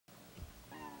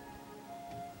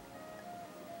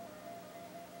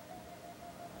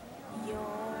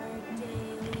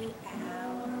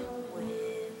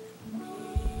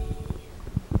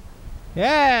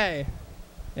Hey!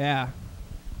 Yeah.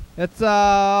 It's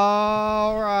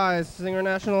all rise. Sing our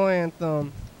national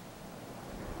anthem.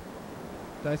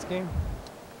 Dice game.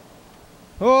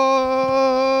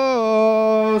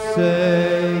 Oh,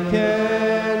 say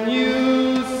can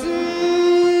you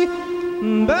see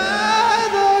by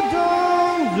the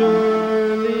dawn's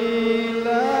early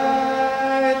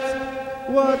light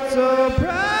what so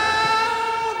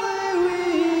proudly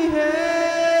we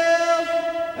hailed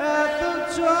at the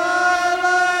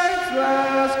twilight's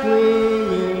last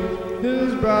gleaming,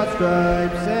 whose broad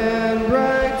stripes and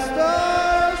bright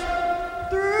stars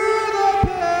through the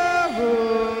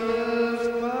perilous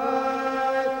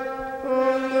fight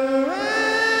on the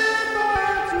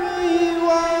ramparts we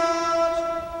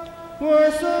watched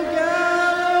were so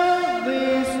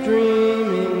gallantly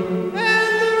streaming,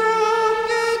 and the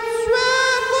rocket's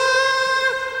red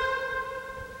glare,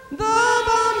 the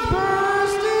bombs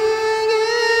bursting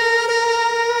in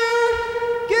air,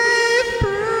 gave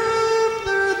proof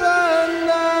through the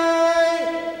night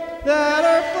that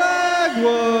our flag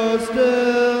was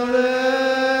still there.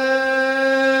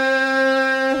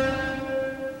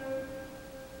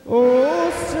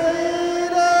 Oh, say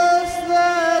does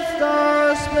that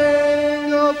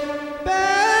star-spangled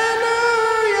banner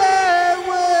yet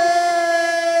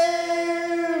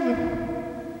wave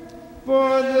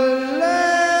for the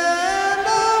land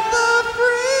of the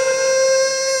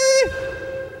free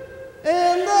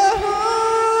and the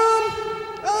home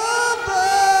of the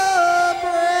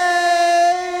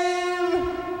brave.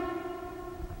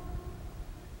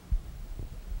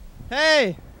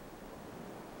 Hey!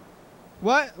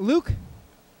 What? Luke?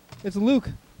 It's Luke.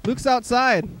 Luke's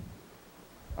outside.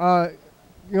 You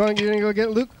gonna go get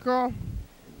Luke, Carl?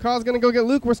 Carl's gonna go get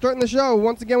Luke. We're starting the show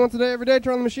once again, once a day, every day.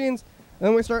 Turn on the machines, and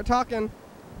then we start talking.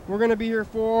 We're gonna be here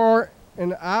for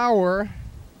an hour.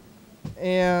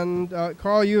 And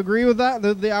Carl, you agree with that?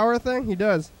 The hour thing? He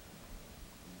does.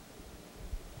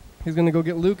 He's gonna go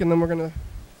get Luke, and then we're gonna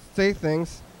say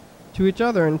things to each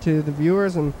other and to the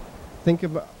viewers, and think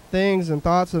about things and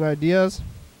thoughts and ideas.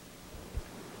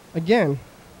 Again,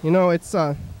 you know, it's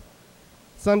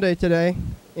Sunday today,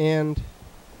 and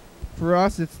for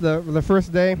us it's the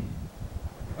first day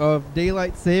of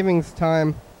daylight savings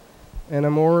time, and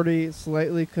I'm already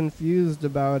slightly confused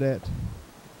about it.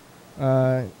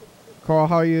 Carl,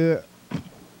 how are you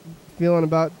feeling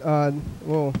about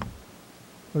whoa,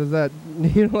 what is that?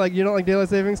 You don't like daylight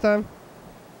savings time?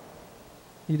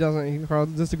 He doesn't. Carl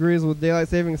disagrees with daylight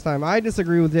savings time. I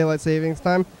disagree with daylight savings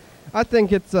time. I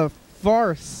think it's a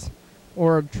farce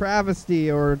or a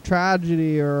travesty or a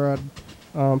tragedy or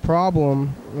a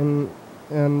problem,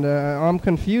 and I'm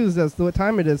confused as to what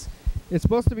time it is. It's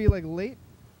supposed to be like late.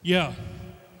 Yeah.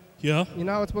 Yeah. You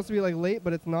know how it's supposed to be like late,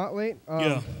 but it's not late.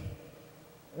 Yeah.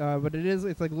 But it is.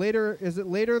 It's like later. Is it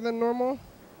later than normal?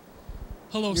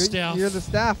 Hello, staff. You're the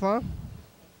staff, huh?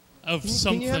 Of Can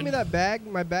something. you hand me that bag,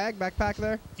 my backpack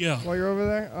there? Yeah. While you're over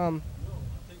there,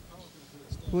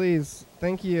 please,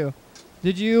 thank you.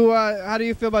 Did you? How do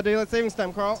you feel about daylight savings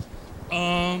time, Carl?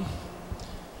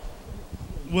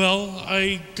 Well,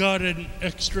 I got an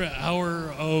extra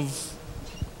hour of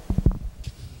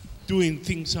doing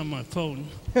things on my phone.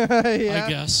 Yeah. I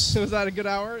guess. Was that a good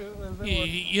hour?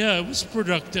 Yeah, it was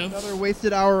productive. Another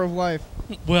wasted hour of life.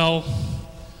 Well,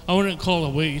 I wouldn't call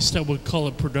it waste. I would call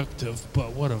it productive,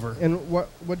 but whatever. And what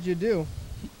did you do?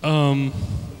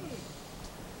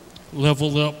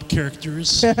 Leveled up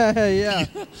characters. Yeah,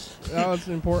 that was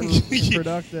important and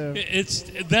productive.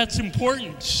 That's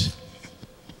important.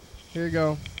 Here you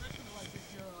go.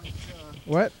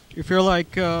 What? If you're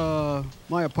like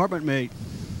my apartment mate,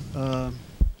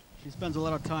 she spends a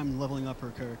lot of time leveling up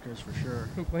her characters for sure.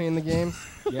 Playing the games?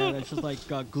 Yeah, that's just like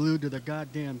glued to the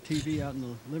goddamn TV out in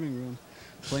the living room,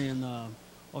 playing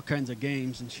all kinds of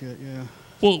games and shit. Yeah.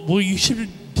 Well, you should have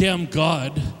damn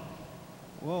God.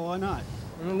 Well, why not?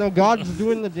 No, God's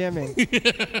doing the damning.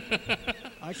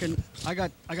 I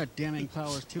got damning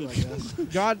powers too, I guess.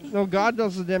 God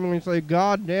does the damning when you say,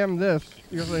 God damn this.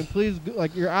 You're saying, please,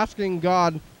 like you're asking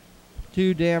God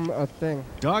to damn a thing.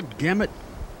 Dog damn it.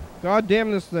 God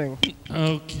damn this thing.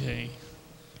 Okay.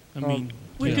 I mean,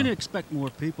 we can expect more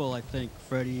people, I think.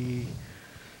 Freddy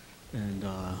and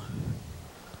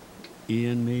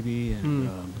Ian maybe,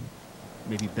 and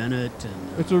maybe Bennett. And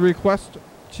it's a request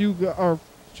to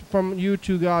from you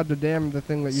to God to damn the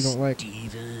thing that you don't like.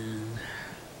 Steven.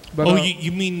 But,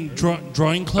 you mean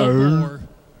drawing club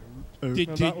or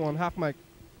did that one half mic?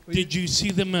 Did you see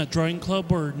them at drawing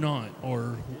club or not,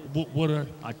 or what?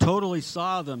 I totally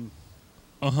saw them.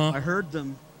 I heard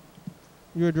them.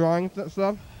 You were drawing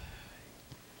stuff?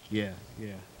 Yeah,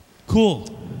 yeah. Cool.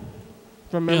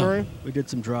 From memory? We did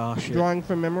some shit. Drawing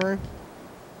from memory?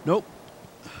 Nope.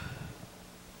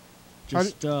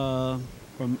 Just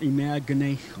from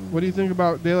imagination. What do you think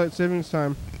about daylight savings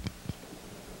time?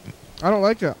 I don't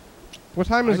like it. What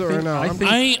time is it right now?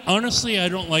 I honestly, I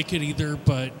don't like it either,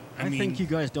 but I mean, think you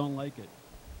guys don't like it.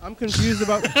 I'm confused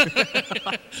about.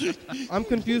 I'm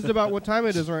confused about what time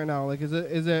it is right now. Like, is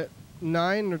it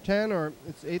 9 or 10 or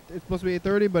it's 8? It's supposed to be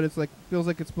 8:30, but it's like feels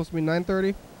like it's supposed to be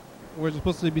 9:30, or it's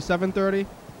supposed to be 7:30.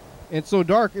 It's so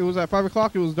dark. It was at 5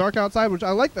 o'clock. It was dark outside, which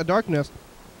I like the darkness.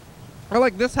 I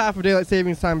like this half of daylight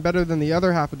savings time better than the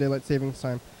other half of daylight savings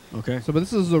time. Okay. So, but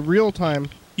this is the real time.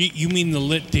 You mean the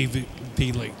lit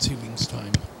daylight savings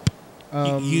time?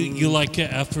 You like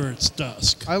it after it's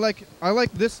dusk. I like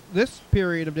this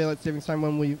period of daylight savings time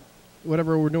when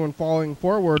whatever we're doing, falling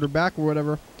forward or back or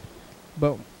whatever.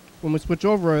 But when we switch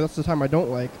over, that's the time I don't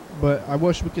like. But I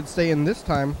wish we could stay in this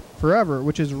time forever,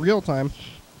 which is real time,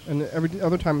 and every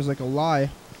other time is like a lie.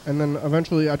 And then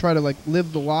eventually I try to like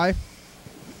live the lie.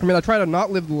 I mean, I try to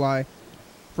not live the lie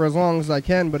for as long as I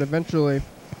can, but eventually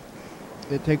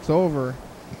it takes over.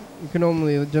 You can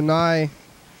only deny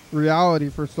reality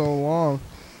for so long.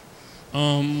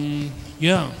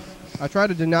 Yeah. I try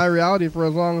to deny reality for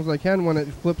as long as I can when it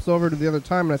flips over to the other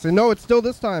time, and I say, no, it's still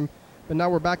this time. But now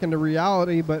we're back into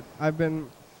reality, but I've been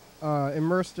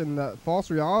immersed in that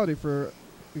false reality for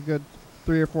a good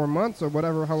 3 or 4 months or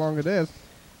whatever, how long it is.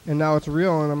 And now it's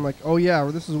real, and I'm like, oh, yeah,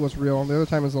 well, this is what's real. The other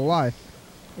time is a lie.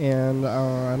 And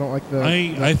I don't like the...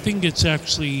 I think it's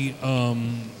actually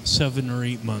 7 or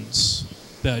 8 months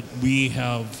that we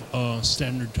have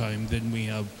standard time, then we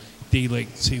have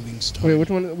daylight savings time. Wait,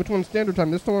 which one's standard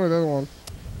time? This one or the other one?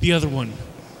 The other one.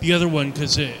 The other one,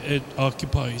 because it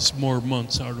occupies more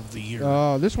months out of the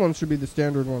year. This one should be the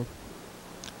standard one.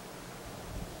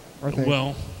 I think.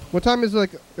 Well... What time is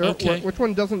like... Okay. Which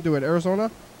one doesn't do it? Arizona?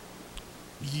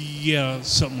 Yeah,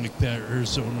 something like that.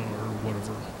 Arizona or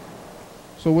whatever.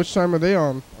 So which time are they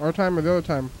on? Our time or the other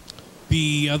time?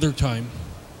 The other time.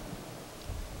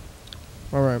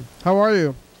 All right. How are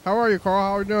you? How are you, Carl?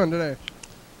 How are you doing today?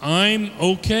 I'm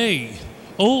okay.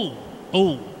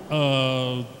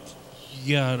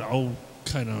 Yeah,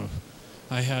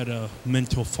 I had a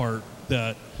mental fart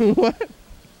that... What?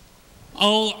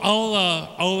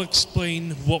 I'll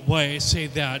explain why I say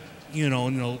that, in a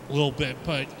little bit,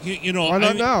 but, Why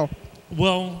not now?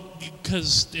 Well,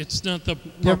 because it's not the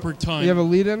proper time. You have a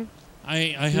lead-in?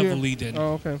 I have a lead-in.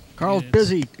 Oh, okay. Carl's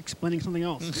busy explaining something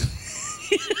else.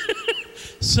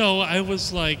 So I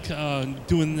was like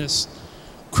doing this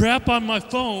crap on my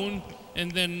phone,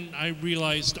 and then I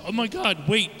realized, oh my God,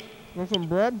 wait. Want some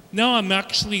bread? No, I'm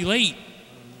actually late.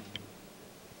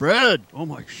 Bread? Oh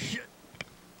my shit.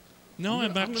 No,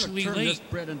 I'm actually turn late. This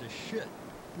bread into shit.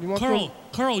 You want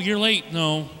Carl, you're late.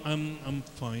 No, I'm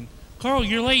fine. Carl,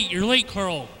 you're late. You're late,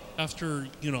 Carl. After,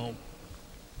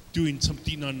 doing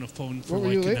something on the phone for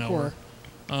like an hour.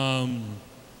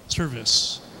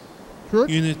 Service. Church?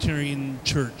 Unitarian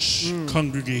church,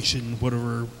 congregation,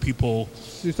 whatever people.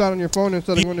 So you sat on your phone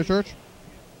instead of going to church?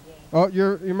 Oh,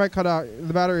 you might cut out.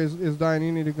 The battery is dying.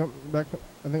 You need to come back,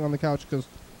 I think, on the couch because...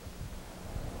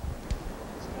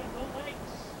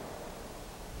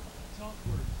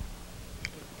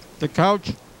 The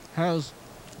couch has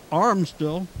arms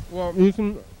still. Well, you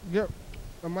can get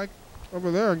a mic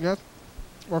over there, I guess,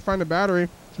 or find a battery.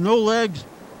 No legs,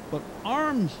 but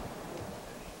arms.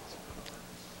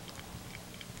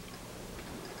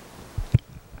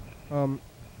 Well,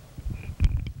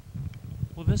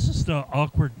 this is the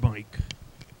awkward mic.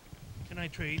 Can I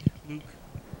trade, Luke?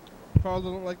 Carl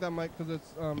doesn't like that mic because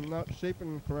it's not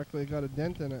shaping correctly. It got a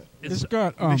dent in it. It's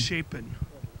got misshapen.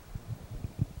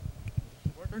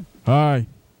 Hi.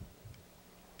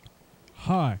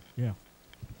 Hi. Yeah.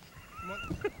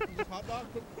 Hot dog?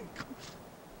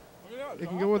 It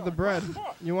can go with the bread.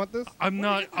 You want this? I'm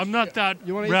not that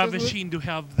ravishing to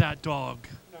have that dog.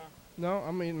 No,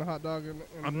 I'm eating a hot dog and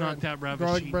I'm bread. not that ravishing.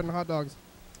 Garlic bread and hot dogs.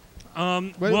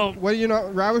 Well, what are you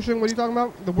not ravishing? What are you talking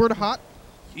about? The word hot?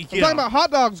 Yeah. I'm talking about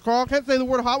hot dogs, Carl. I can't say the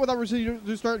word hot without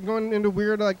you start going into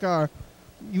weird like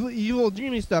evil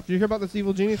genie stuff. Do you hear about this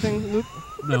evil genie thing, Luke?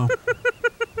 No.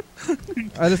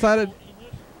 I decided.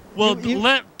 Well,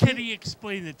 let Kitty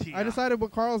explain it to you. I decided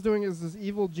what Carl's doing is this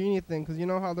evil genie thing because you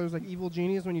know how there's like evil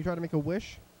genies when you try to make a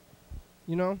wish.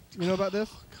 You know about this?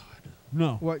 Oh, God.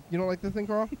 No. What? You don't like this thing,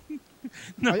 Carl?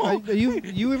 No. You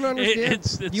even understand?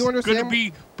 It's do you understand? Going to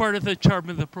be part of the charm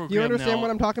of the program. Do you understand now. what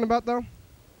I'm talking about, though?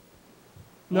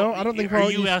 No, Well, I don't think. Carl,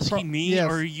 are you asking me, yes.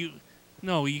 or are you?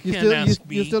 No, you can't ask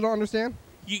me. You still don't understand?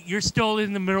 You're still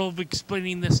in the middle of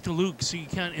explaining this to Luke, so you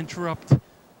can't interrupt.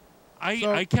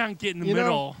 I can't get in the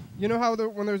middle. You know how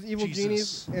when there's evil Jesus.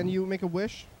 genies and you make a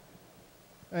wish,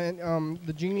 and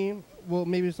the genie will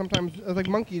maybe sometimes like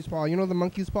monkey's paw. You know the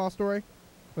monkey's paw story,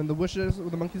 when the wish is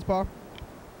with the monkey's paw.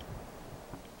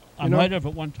 I might have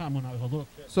at one time when I was a little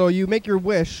kid. So you make your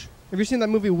wish. Have you seen that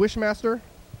movie Wishmaster?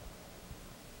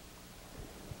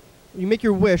 You make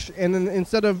your wish, and then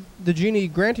instead of the genie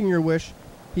granting your wish,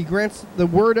 he grants the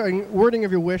wording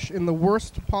of your wish in the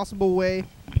worst possible way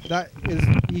that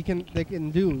they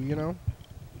can do. You know.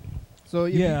 So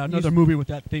another movie with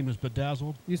that theme is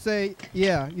Bedazzled. You say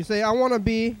I want to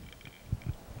be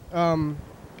the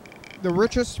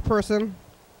richest person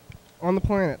on the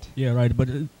planet. Yeah, right. But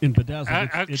in Bedazzled,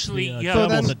 actually, it's the yeah, so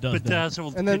then, that does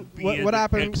Bedazzled and then could be what an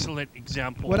happens? Excellent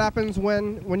example. What happens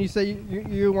when you say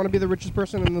you want to be the richest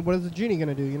person, and what is the genie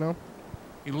gonna do? You know.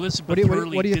 Elizabeth what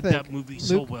Hurley do you did think? that movie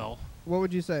so Luke, well. What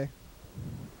would you say?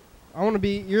 I want to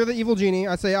be. You're the evil genie.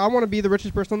 I say I want to be the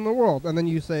richest person in the world, and then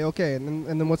you say okay, and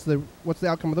then what's the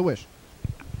outcome of the wish?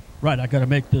 Right. I got to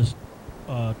make this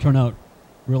turn out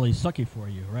really sucky for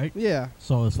you, right? Yeah.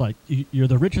 So it's like you're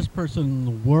the richest person in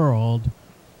the world,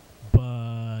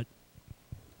 but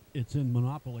it's in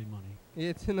Monopoly money.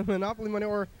 It's in the Monopoly money,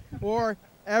 or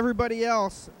everybody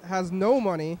else has no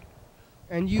money,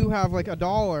 and you have like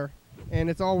 $1, and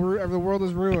it's all the world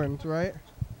is ruined, right?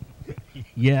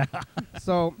 Yeah.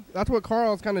 So that's what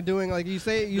Carl's kind of doing. Like you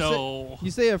say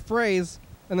a phrase,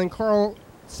 and then Carl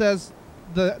says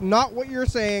not what you're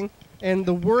saying, and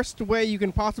the worst way you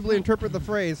can possibly interpret the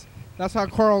phrase. That's how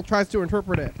Carl tries to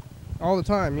interpret it all the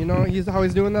time. You know, how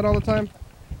he's doing that all the time.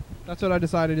 That's what I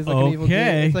decided is like an evil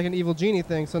genie. It's like an evil genie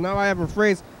thing. So now I have a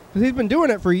phrase because he's been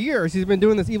doing it for years. He's been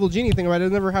doing this evil genie thing, but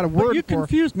I've never had a word for. You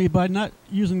confused me by not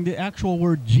using the actual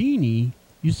word genie.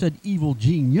 You said evil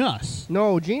genius.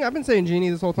 No, genie. I've been saying genie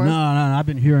this whole time. No, I've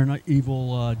been hearing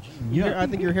evil genius. I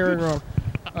think you're hearing wrong.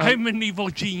 I'm an evil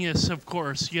genius, of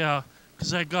course, yeah,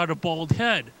 because I got a bald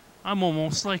head. I'm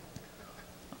almost like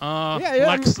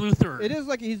Lex Luthor. It is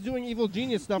like he's doing evil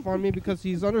genius stuff on me because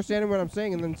he's understanding what I'm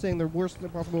saying and then saying the worst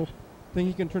possible thing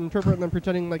he can interpret and then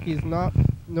pretending like he's not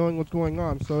knowing what's going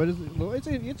on. So it's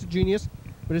a genius,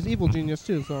 but it's evil genius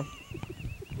too. So.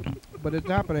 But it's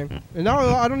happening. And now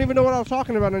I don't even know what I was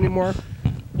talking about anymore.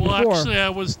 Well, before. actually, I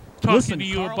was talking to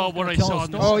you Carl about what I tell saw a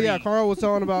on the story. Oh, street. yeah, Carl was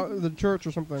telling about the church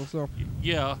or something. So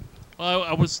Yeah.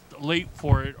 I was late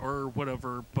for it or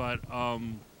whatever, but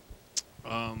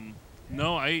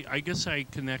no, I guess I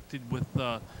connected with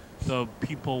the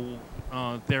people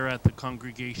there at the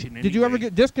congregation anyway. Did you ever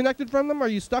get disconnected from them? Are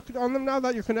you stuck on them now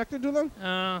that you're connected to them?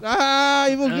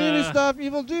 Evil genie stuff,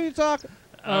 evil genie talk.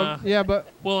 Yeah, but...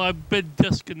 Well, I've been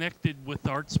disconnected with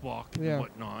Arts Walk and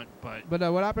whatnot, but... But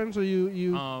what happened? So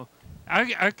you...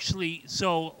 I actually...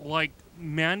 So, like,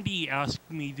 Mandy asked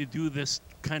me to do this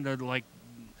kind of, like...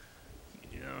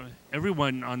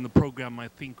 everyone on the program, I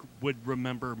think, would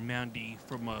remember Mandy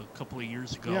from a couple of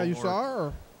years ago. Yeah, you saw her?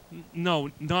 Or?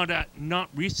 No, not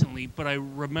recently, but I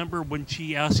remember when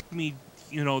she asked me,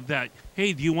 that,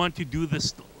 hey, do you want to do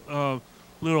this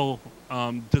little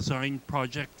design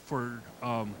project for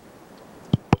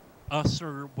us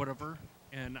or whatever?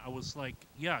 And I was like,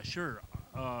 yeah, sure.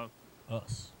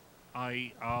 Us.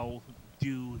 I'll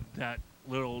do that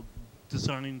little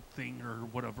design thing or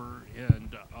whatever.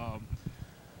 And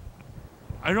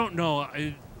I don't know.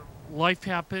 Life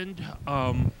happened.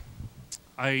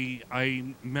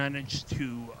 I managed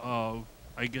to,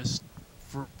 I guess,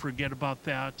 forget about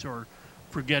that or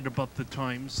forget about the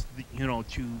times,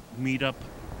 to meet up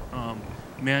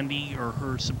Mandy or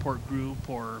her support group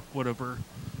or whatever.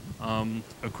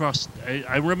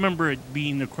 I remember it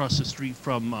being across the street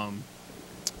from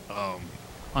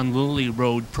on Lilly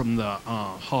Road from the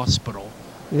hospital.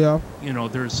 Yeah.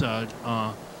 There's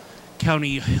a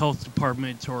county health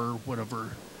department or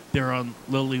whatever there on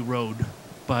Lilly Road.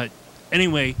 But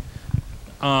anyway,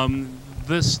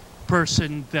 this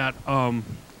person that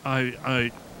I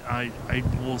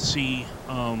will see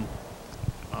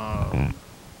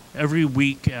every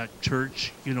week at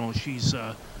church. She's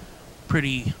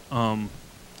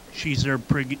she's there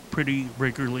pretty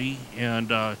regularly,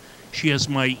 and she has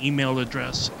my email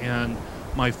address and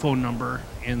my phone number,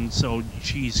 and so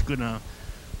she's gonna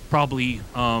probably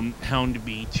hound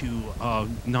me to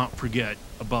not forget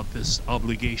about this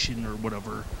obligation or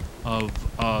whatever of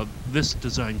this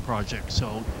design project.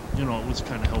 So it was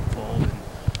kind of helpful. And,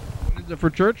 is it for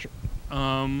church?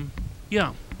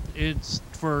 Yeah, it's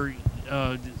for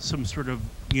some sort of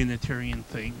Unitarian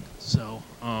thing. So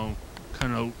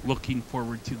kind of looking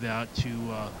forward to that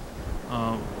to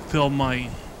fill my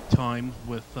time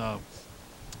with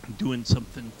doing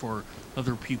something for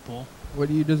other people. What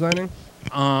are you designing?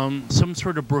 Some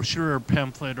sort of brochure or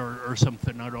pamphlet or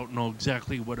something. I don't know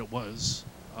exactly what it was.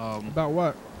 About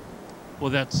what? Well,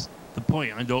 that's the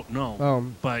point. I don't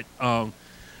know. But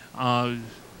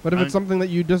what if it's something that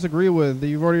you disagree with, that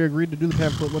you've already agreed to do the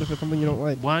pamphlet? What if it's something you don't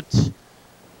like? What?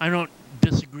 I don't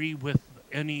disagree with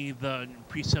any of the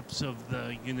precepts of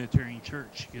the Unitarian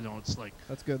Church. You know, it's like...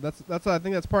 That's good. That's. I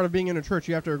think that's part of being in a church.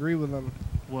 You have to agree with them.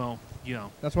 Well, yeah.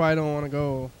 That's why I don't want to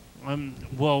go.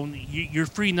 Well, you're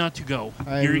free not to go.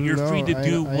 You're free to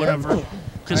do whatever.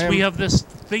 Because we have this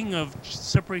thing of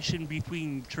separation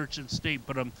between church and state,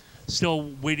 but I'm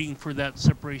still waiting for that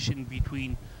separation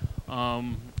between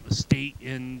state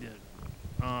and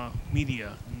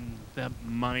media. And that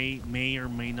may or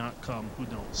may not come. Who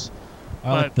knows?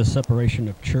 I like the separation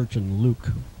of church and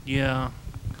Luke. Yeah.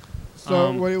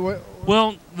 So what?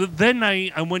 Well, then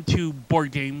I went to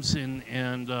board games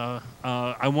and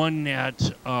I won at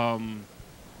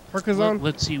Carcassonne?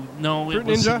 let's see. No, Fruit it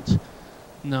wasn't. Ninja?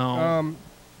 No.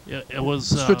 It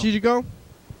was Strategico?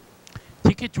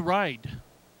 Ticket to Ride.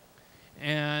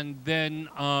 And then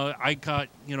I got,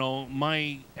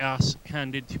 my ass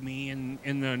handed to me and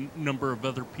a number of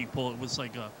other people. It was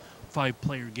like a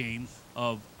 5-player game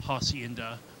of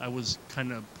Hacienda. I was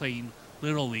kind of playing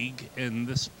Little League, and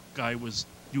this guy was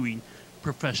doing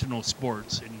professional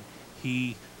sports, and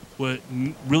he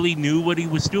really knew what he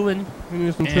was doing. He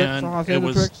knew some and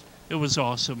tricks. It was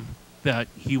awesome that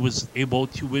he was able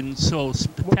to win so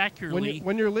spectacularly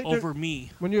when you're late over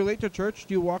me. When you're late to church,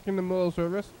 do you walk in the middle of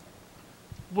service?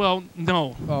 Well,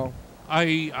 no. Oh.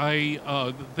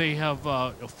 They have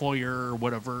a foyer or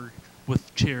whatever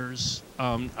with chairs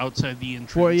outside the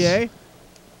entrance. Foyer?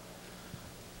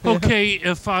 Okay,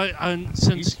 if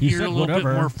since He you're a said little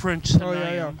whatever. bit more French than Oh, yeah,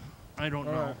 I yeah. am, I don't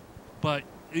All know. right. But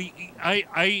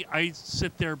I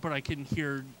sit there, but I can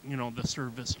hear the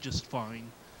service just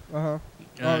fine.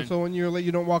 So when you're late,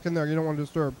 you don't walk in there. You don't want to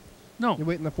disturb. No. You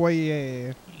wait in the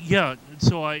foyer. Yeah.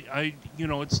 So I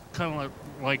it's kind of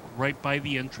like right by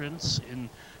the entrance, and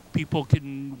people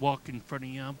can walk in front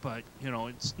of you, but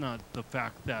it's not the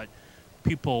fact that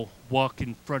people walk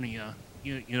in front of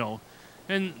you.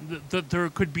 And there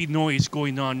could be noise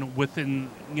going on within,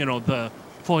 the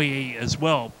foyer as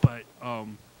well. But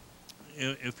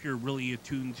if you're really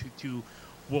attuned to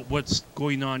what's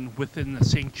going on within the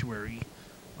sanctuary,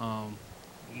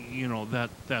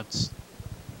 that's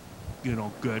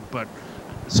good. But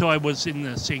so I was in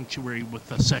the sanctuary with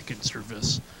the second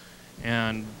service,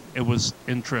 and it was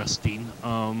interesting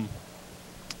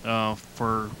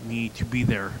for me to be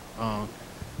there.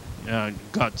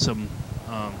 Got some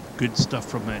good stuff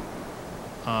from it.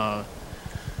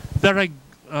 That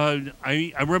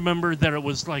I remember that it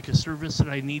was like a service that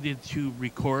I needed to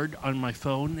record on my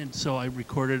phone, and so I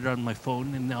recorded on my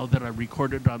phone. And now that I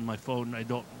recorded on my phone, I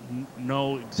don't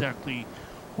know exactly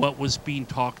what was being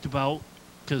talked about,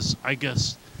 because I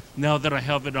guess now that I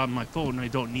have it on my phone, I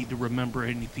don't need to remember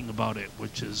anything about it,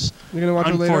 which is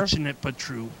unfortunate but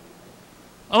true.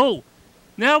 Oh,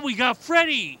 now we got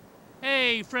Freddy.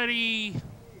 Hey, Freddy.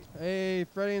 Hey,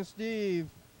 Freddy and Steve.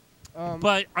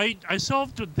 But I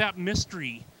solved that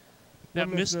mystery. That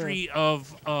mystery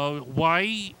of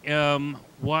why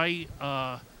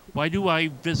do I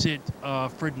visit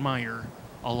Fred Meyer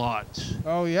a lot?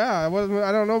 Oh yeah,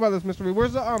 I don't know about this mystery.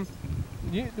 Where's the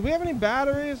do we have any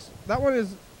batteries? That one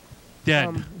is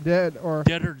dead. Dead or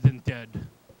deader than dead.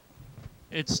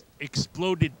 It's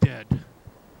exploded dead.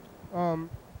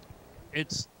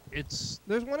 It's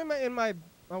There's one in my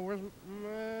where's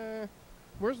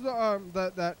the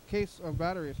that case of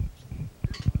batteries?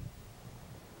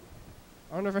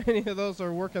 I wonder if any of those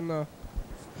are working though.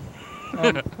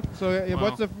 So yeah,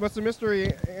 Wow. what's the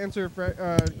mystery answer,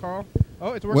 Carl?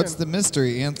 Oh, it's working. What's the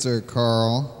mystery answer,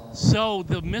 Carl? So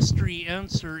the mystery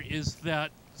answer is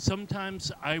that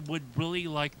sometimes I would really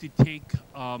like to take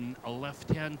a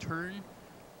left-hand turn.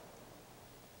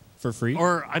 For free?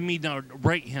 Or, I mean, a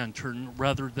right-hand turn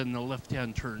rather than a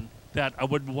left-hand turn. That I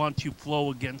would want to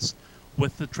flow against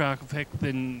with the traffic,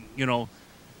 then,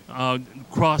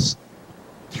 cross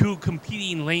two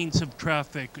competing lanes of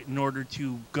traffic in order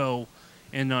to go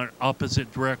in an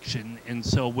opposite direction. And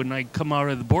so when I come out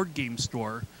of the board game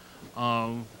store,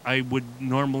 I would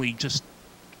normally just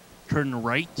turn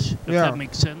right, if that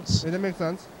makes sense. Yeah, that makes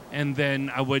sense. And then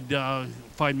I would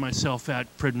find myself at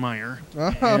Fred Meyer.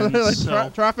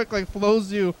 Like traffic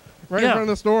flows you right in front of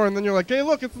the store, and then you're like, hey,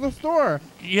 look, it's the store.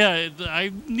 Yeah,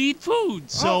 I need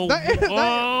food, so...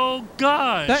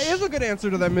 gosh. That is a good answer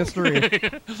to that mystery.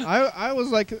 I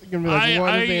was like, going to be like,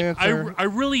 what is the answer? I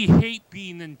really hate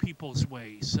being in people's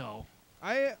way, so...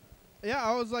 Yeah,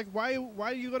 I was like, why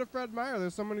do you go to Fred Meyer?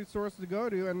 There's so many stores to go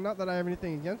to, and not that I have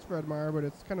anything against Fred Meyer, but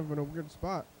it's kind of in a weird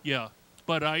spot. Yeah,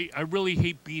 but I really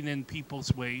hate being in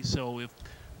people's way. So if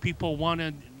people want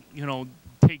to,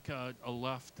 take a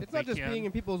left, It's they not just can. being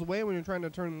in people's way when you're trying to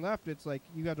turn left. It's like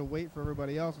you got to wait for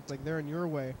everybody else. It's like they're in your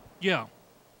way. Yeah.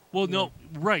 Well, Yeah. no,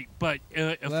 right. But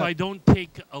if Left. I don't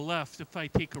take a left, if I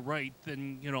take a right,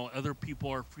 then, other people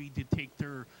are free to take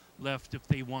their left if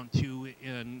they want to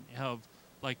and have,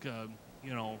 like,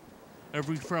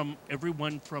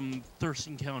 everyone from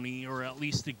Thurston County, or at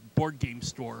least the board game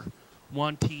store,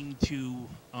 wanting to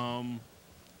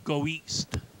go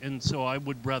east. And so I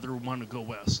would rather want to go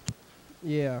west.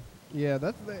 Yeah,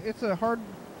 it's a hard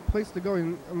place to go.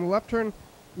 On the left turn,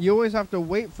 you always have to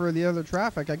wait for the other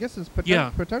traffic. I guess it's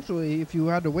potentially, if you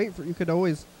had to wait for, you could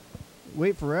always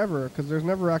wait forever, because there's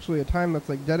never actually a time that's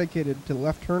like dedicated to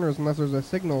left turners unless there's a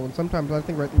signal. And sometimes I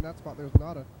think right in that spot there's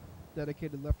not a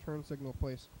dedicated left turn signal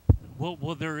place. Well,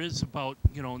 there is about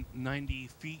 90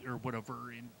 feet or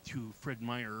whatever into Fred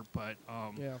Meyer, but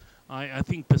Yeah. I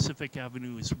think Pacific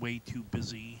Avenue is way too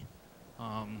busy.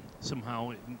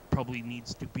 Somehow it probably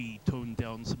needs to be toned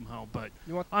down somehow. But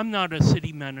You want I'm not a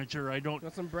city manager. I you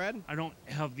want some bread? don't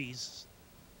have these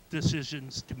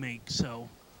decisions to make. So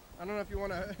I don't know if you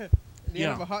want to.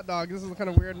 Yeah. Have a hot dog. This is kind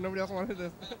of weird. Nobody else wanted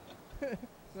this.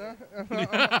 No?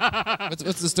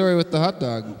 What's the story with the hot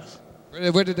dog?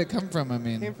 Where did it come from? I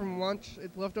mean, Came from lunch.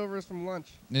 It's leftovers from lunch.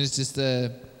 it's just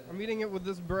a. I'm eating it with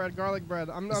this bread, garlic bread.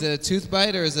 Is it a tooth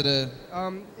bite or is it a?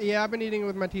 Yeah, I've been eating it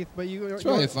with my teeth, but It's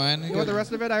probably fine. You want the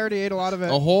rest of it? I already ate a lot of it.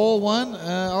 A whole one?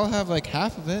 I'll have like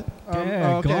half of it.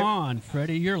 Yeah, okay. go on,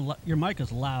 Freddy. Your mic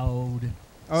is loud.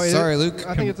 Oh, is Sorry, it? Luke.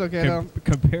 I think it's okay now.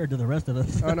 Compared to the rest of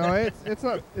us. Oh no, it's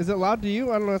not. Is it loud to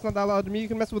you? I don't know. It's not that loud to me. You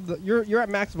can mess with the. You're at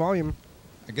max volume.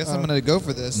 I guess I'm gonna go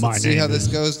for this. My Let's see how name this is-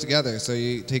 goes together. So do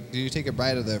you take a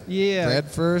bite of the Yeah.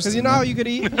 bread first? Because you and know how then- you could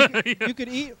eat. You could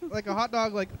eat like a hot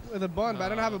dog like with a bun, but I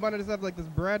don't have a bun. I just have like this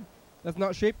bread that's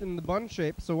not shaped in the bun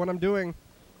shape. So what I'm doing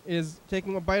is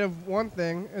taking a bite of one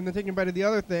thing and then taking a bite of the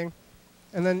other thing,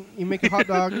 and then you make a hot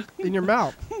dog in your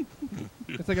mouth.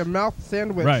 It's like a mouth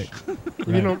sandwich. Right.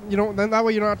 You don't. Then that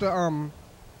way you don't have to.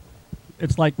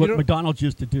 It's like You what don't- McDonald's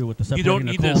used to do with the you separating don't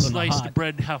the need to cold and the slice hot. the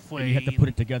bread halfway. And you have to put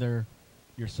it together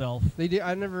yourself. They did.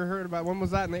 I never heard about. When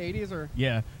was that, in the 80s or?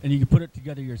 Yeah, and you can put it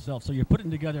together yourself. So you're putting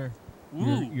together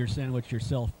Ooh. your sandwich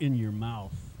yourself in your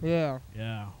mouth. Yeah.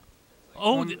 Yeah.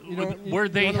 Oh, where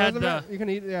they you want had the rest of it? You can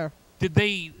eat. Yeah. Did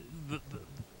they?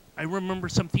 I remember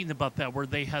something about that where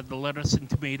they had the lettuce and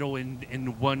tomato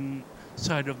in one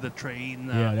side of the tray and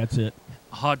the Yeah, that's it.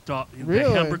 hot dog, Really?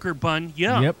 the hamburger bun.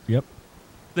 Yeah. Yep.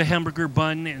 The hamburger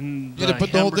bun and You had to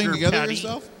put the whole thing hamburger together patty.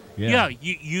 yourself? Yeah,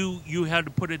 you had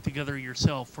to put it together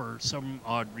yourself for some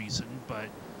odd reason, but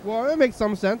Well, it makes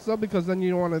some sense though, because then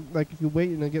you don't want to, like, if you wait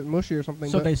and it get mushy or something.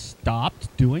 So but they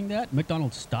stopped doing that?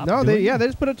 McDonald's stopped no, doing they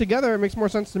just put it together. It makes more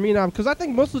sense to me now, because I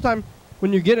think most of the time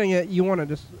when you're getting it, you want to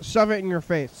just shove it in your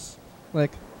face.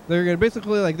 Like they're gonna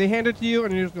basically like they hand it to you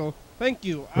and you just go, "Thank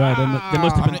you." Right, they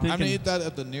must have I'm been gonna thinking. eat that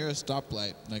at the nearest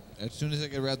stoplight. Like as soon as I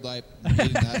get a red light, I'm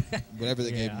eating that, whatever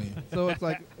they Yeah. gave me. So it's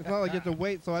like it's not like you have to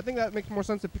wait. So I think that makes more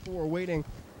sense if people were waiting,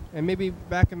 and maybe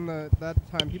back in that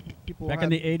time, people Back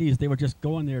had, in the 80s, they were just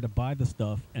going there to buy the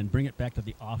stuff and bring it back to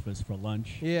the office for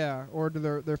lunch. yeah, or to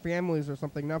their families or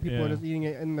something. Now people are Yeah. just eating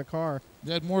it in the car.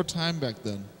 They had more time back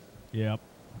then. Yep.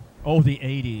 Oh, the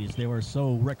 80s. They were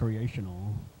so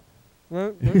recreational.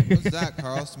 What's that,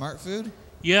 Carl? Smart food?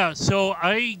 yeah. So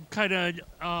I kind of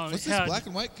What's this black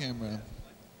and white camera?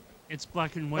 It's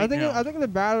black and white I think now. I think the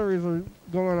batteries are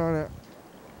going on it,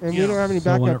 and we Yeah. don't have any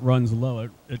So when it backup. runs low,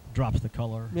 it drops the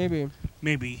color. Maybe.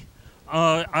 Maybe.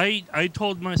 I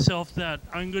told myself that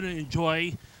I'm going to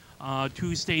enjoy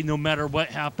Tuesday no matter what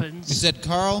happens. You said,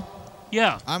 Carl,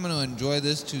 Yeah. I'm going to enjoy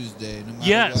this Tuesday no matter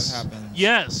Yes. what happens.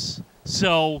 Yes.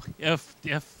 So if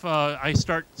I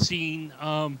start seeing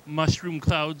mushroom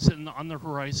clouds on the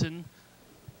horizon,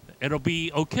 it'll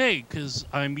be okay because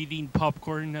I'm eating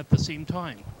popcorn at the same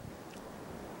time.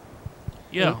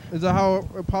 Yeah. Is that how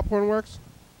popcorn works?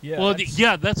 Yeah. Well,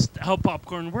 that's- that's how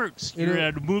popcorn works. You You're know-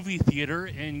 at a movie theater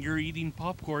and you're eating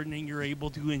popcorn and you're able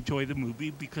to enjoy the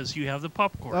movie because you have the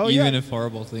popcorn. Oh, Even yeah. if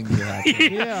horrible things are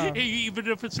happening. Yeah. Even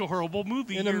if it's a horrible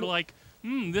movie, In a you're mo- like,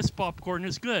 this popcorn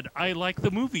is good. I like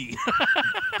the movie.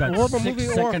 got horrible 6 movie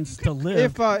or seconds to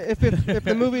live. If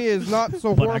the movie is not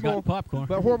so but I horrible, got popcorn.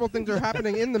 but horrible things are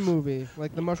happening in the movie,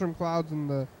 like the mushroom clouds and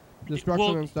the destruction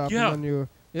Well, and stuff, yeah, and then you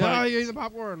but- you eat the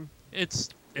popcorn. it's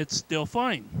still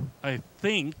fine, I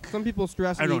think. Some people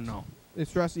stress I eat. don't know. They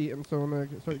stress eat, and so when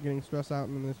they start getting stressed out,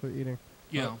 and then they start eating.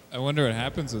 Yeah. I wonder what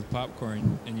happens with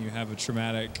popcorn and you have a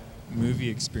traumatic movie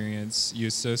experience, you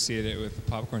associate it with the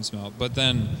popcorn smell. But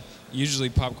then usually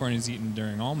popcorn is eaten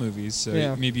during all movies,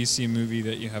 so maybe you see a movie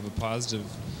that you have a positive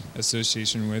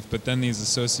association with, but then these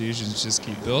associations just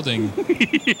keep building.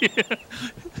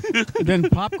 Then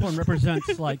popcorn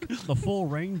represents like the full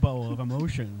rainbow of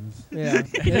emotions. Yeah.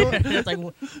 It's like,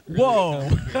 whoa.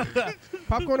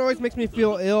 Popcorn always makes me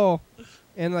feel ill.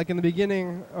 And like in the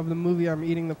beginning of the movie, I'm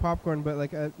eating the popcorn, but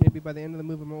like maybe by the end of the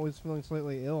movie, I'm always feeling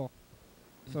slightly ill.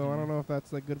 So I don't know if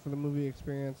that's like good for the movie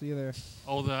experience either.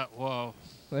 Oh, wow.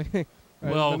 Like,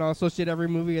 Well, and I'll associate every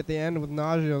movie at the end with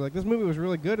nausea. Like this movie was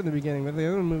really good in the beginning, but at the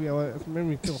end of the movie, it made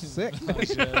me feel sick.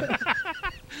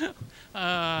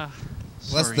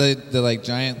 Plus the like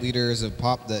giant liters of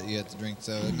pop that you have to drink.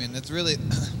 So I mean, it's really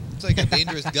it's like a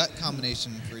dangerous gut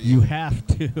combination for you. You have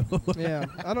to. Yeah,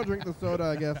 I don't drink the soda.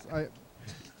 I guess I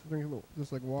drink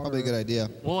just like water. Probably a good idea.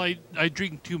 Well, I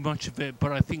drink too much of it,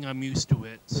 but I think I'm used to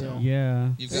it. So. Yeah.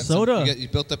 You've got soda. you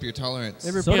built up your tolerance.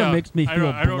 Soda makes me feel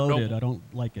I don't know. bloated. I don't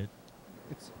like it.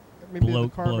 It's maybe the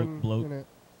Bloat, carbon bloat. in it.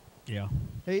 Yeah.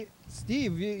 Hey,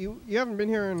 Steve, you haven't been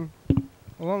here in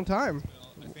a long time.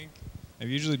 Well, I think I've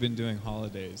usually been doing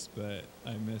holidays, but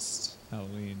I missed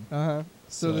Halloween.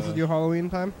 So this is your Halloween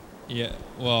time? Yeah.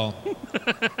 Well,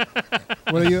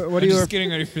 What are you? What are you? just getting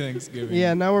ready for Thanksgiving.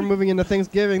 Yeah, now we're moving into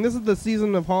Thanksgiving. This is the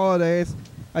season of holidays.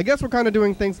 I guess we're kind of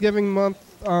doing Thanksgiving month,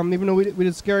 even though we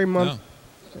did Scary Month.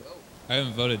 No. I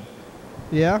haven't voted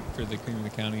Yeah? for the Cream of the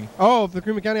County. Oh, for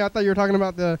Cream County, I thought you were talking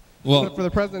about Well, for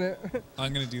the president.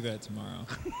 I'm going to do that tomorrow.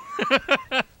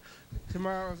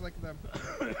 Tomorrow is like one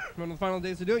of the final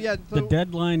days to do it. Yeah. So The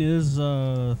deadline is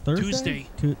Thursday?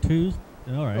 Tuesday. Tuesday?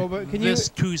 All right. Oh, but can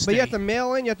This you? Tuesday. But you have to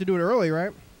mail in. You have to do it early,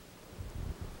 right?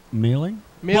 Mailing?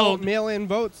 Mail in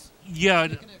votes. Yeah.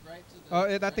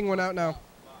 Oh, that thing went out now.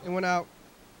 It went out.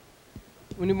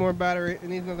 We need more battery. It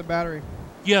needs another battery.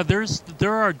 Yeah, there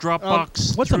are drop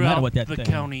box what's the matter throughout with that the thing?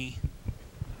 county.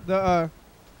 The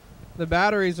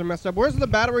batteries are messed up. Where's the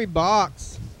battery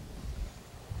box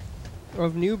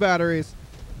of new batteries?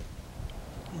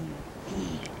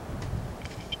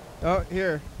 Oh,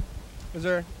 here. Is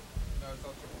there? No, it's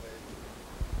all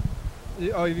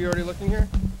AAA. Oh, have you already looked in here?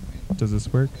 Does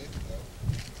this work?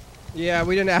 Yeah,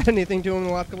 we didn't add anything to them in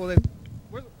the last couple of days.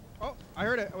 Oh, I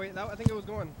heard it. Oh, wait, I think it was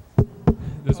going.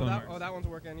 This one works. Oh, that one's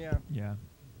working. Yeah. Yeah.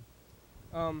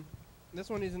 This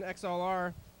one is an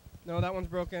XLR. No, that one's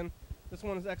broken. This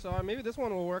one is XLR. Maybe this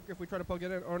one will work if we try to plug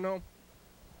it in, or no.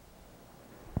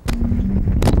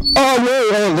 Oh,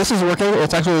 yeah, this is working.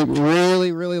 It's actually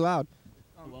really, really loud.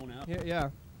 Blown out. Yeah.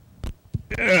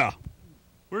 Yeah.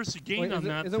 Where's the gain Wait, on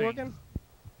that is thing? it working?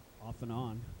 Off and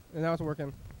on. And now it's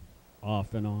working.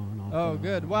 Off and on. Off Oh, and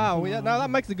good. on, Wow. off and Now on. that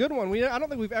mic's a good one. I don't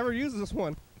think we've ever used this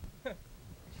one.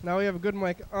 Now we have a good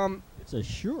mic. It's a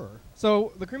Shure.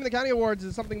 So the Cream of the County Awards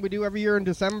is something we do every year in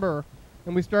December,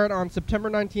 and we start on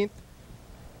September 19th.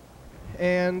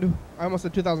 And I almost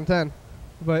said 2010,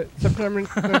 but September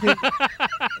 19th.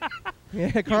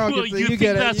 Yeah, Carl Well, gets it. you You think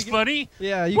get it. that's You funny?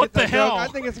 Yeah, you What get that the hell? joke. I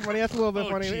think it's funny. That's a little bit Oh,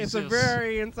 funny. It's a Jesus.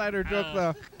 very insider joke,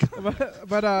 though.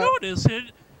 but No, it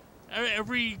isn't.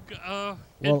 Every info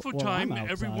well, time, I'm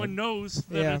outside. everyone knows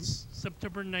that Yeah. it's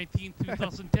September 19th,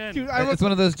 2010. Dude, I almost, It's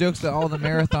one of those jokes that all the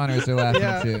marathoners are laughing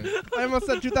yeah, to. I almost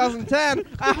said 2010.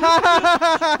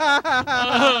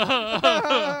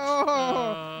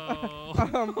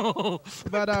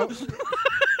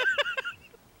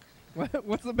 But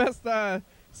what's the best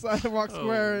sidewalk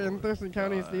square in Thurston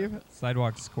County, Steve?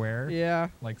 Sidewalk square? Yeah.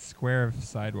 Like square of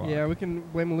sidewalk. Yeah, we can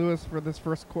blame Lewis for this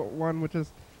first one, which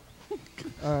is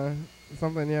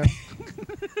something, yeah.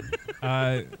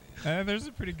 There's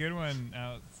a pretty good one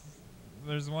out.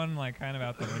 There's one like kind of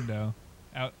out the window.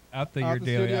 Out the Out your the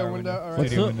daily studio hour window, window. all right.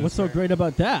 Studio window, What's so sorry. great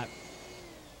about that?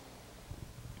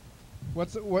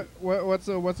 What's good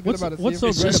about it, What's Steve? so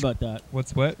It's great just- about that?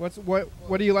 What's what?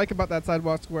 What do you like about that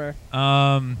sidewalk square?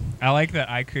 I like that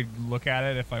I could look at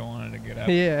it if I wanted to get up.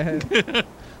 Yeah.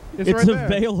 It's right there.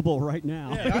 available right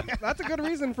now. Yeah, that's a good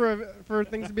reason for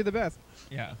things to be the best.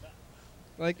 Yeah,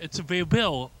 Like It's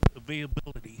availability.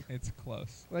 it's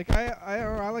close. like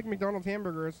I like McDonald's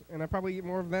hamburgers, and I probably eat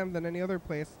more of them than any other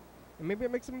place, and maybe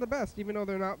it makes them the best, even though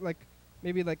they're not like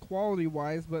maybe like quality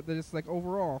wise, but they're just like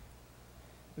overall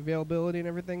availability and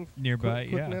everything. Nearby,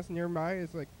 yeah. Quickness nearby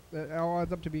is like that all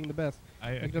adds up to being the best.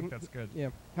 I Like, think that's good. Yeah.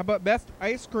 How about best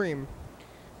ice cream?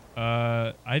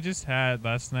 I just had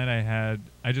last night.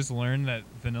 I just learned that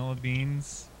vanilla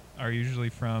beans are usually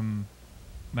from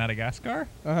Madagascar.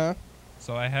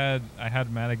 So I had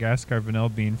Madagascar vanilla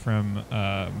bean from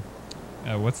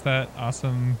what's that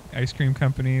awesome ice cream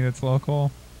company that's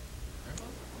local?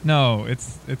 No,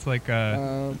 it's like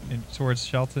towards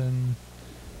Shelton.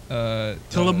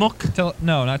 Tillamook?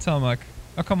 No, not Tillamook.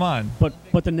 Oh, come on. But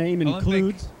the name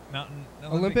includes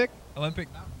Olympic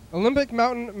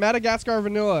Mountain Madagascar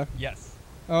vanilla. Yes.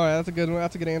 Oh, yeah, that's a good one.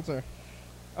 That's a good answer.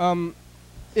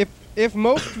 If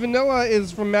most vanilla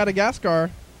is from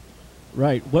Madagascar,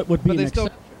 right? What would be? But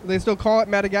they still call it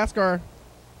Madagascar.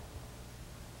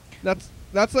 That's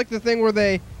like the thing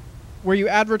where you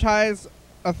advertise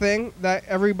a thing that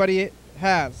everybody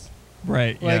has.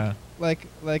 Right.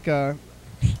 Like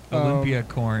Olympia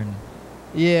corn.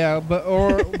 Yeah, but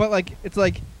like it's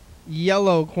like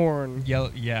yellow corn.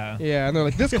 Yellow. Yeah. Yeah, and they're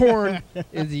like, this corn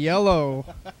is yellow.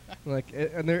 Like,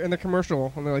 and they're in the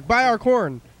commercial, and they're like, buy our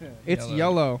corn. It's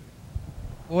yellow.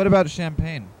 What about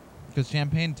champagne? Because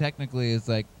champagne technically is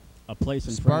like a place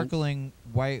in sparkling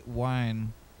white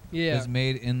wine. Yeah. Is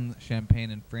made in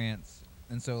Champagne in France,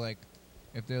 and so like,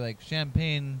 if they're like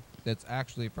champagne that's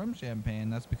actually from Champagne,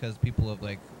 that's because people have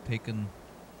like taken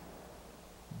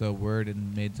the word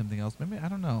and made something else. Maybe I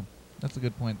don't know. That's a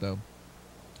good point though.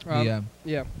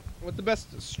 Yeah. What's the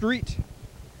best street?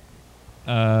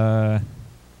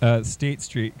 State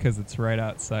Street, because it's right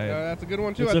outside. That's a good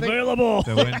one too. It's available.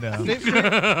 The window. State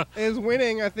Street is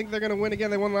winning. I think they're gonna win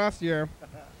again. They won last year.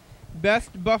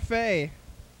 Best buffet.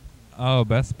 Oh,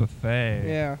 best buffet.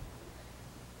 Yeah.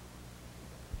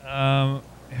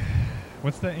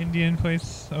 What's the Indian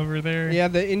place over there? Yeah,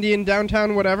 the Indian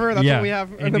downtown whatever. That's what we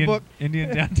have in the book.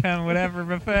 Indian downtown whatever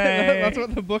buffet. That's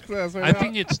what the book says. I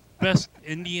think it's best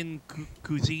Indian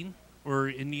cuisine or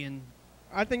Indian.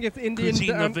 I think it's Indian.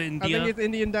 Of India. I think it's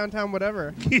Indian downtown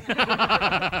whatever. It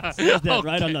says that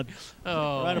right on the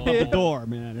right above the door,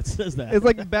 man. It says that. It's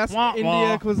like best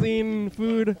India cuisine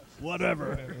food.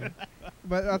 Whatever.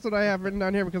 But that's what I have written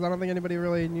down here because I don't think anybody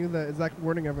really knew the exact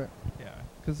wording of it. Yeah.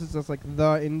 Because it's just like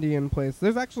the Indian place.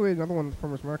 There's actually another one at the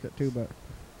Farmer's Market too, but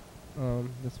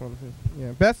this one,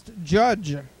 yeah. Best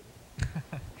judge.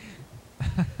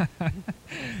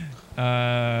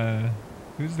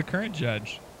 Who's the current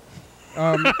judge?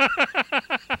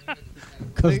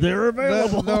 Because they're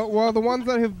available. The ones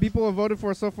that people have voted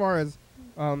for so far is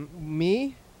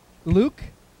me, Luke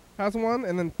has one,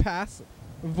 and then pass,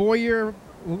 the Voyeur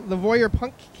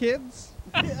Punk Kids,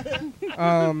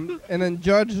 and then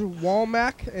Judge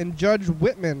Walmack and Judge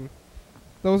Whitman.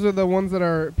 Those are the ones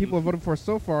that people have voted for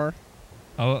so far.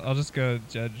 I'll just go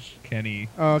Judge Kenny.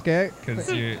 Oh, okay. Because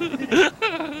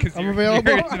I'm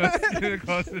available. You're the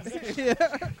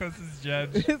closest judge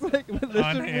It's like,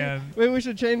 on hand. Maybe we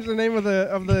should change the name of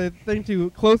the thing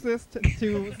to closest to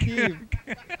Steve.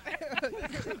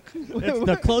 It's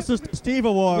the closest Steve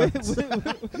Awards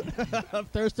of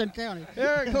Thurston County.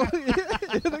 Yeah,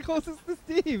 you're the closest to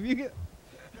Steve. You get.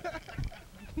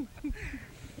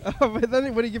 But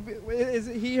then what do you give? Is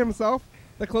he himself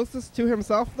the closest to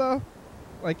himself though?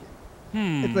 Like,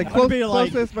 it's like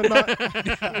closest, but not.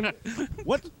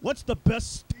 What's the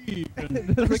best Steve?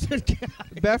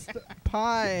 Best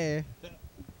pie.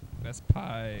 Best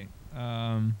pie.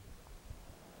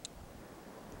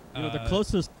 The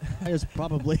closest is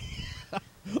probably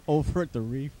over at the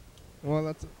Reef. Well,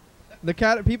 that's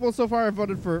the people so far have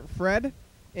voted for Fred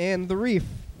and the Reef.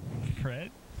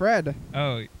 Fred.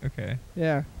 Oh, okay.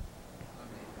 Yeah.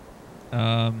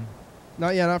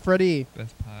 Not Freddy.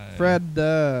 Best pie. Fred.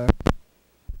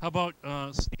 How about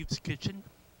Steve's Kitchen?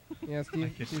 Yeah,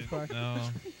 Steve's pie. No.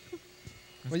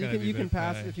 Well, you can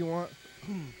pass if you want.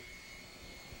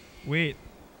 Wait.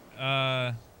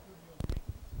 Best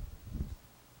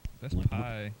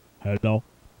pie. Hello.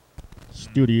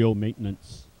 Studio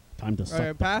maintenance. Time to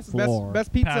suck pass. the floor.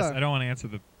 Best pizza. Pass. I don't want to answer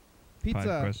the pizza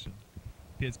pie question.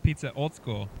 It's pizza old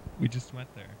school. We just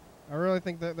went there. I really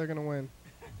think that they're gonna win.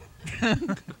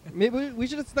 Maybe we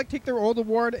should just like take their old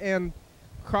award and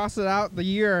cross it out the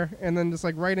year, and then just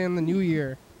like write in the new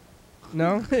year.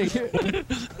 No.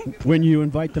 When you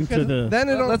invite them to the. Then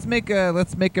let's make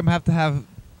them have to have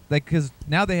like because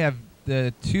now they have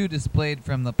the 2 displayed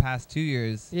from the past 2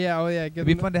 years. Yeah. Oh yeah. It'd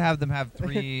be fun to have them have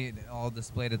 3 all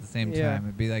displayed at the same time.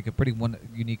 It'd be like a pretty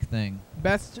unique thing.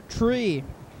 Best tree.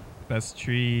 Best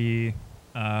tree.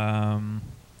 I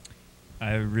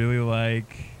really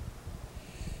like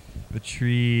the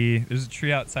tree. There's a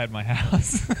tree outside my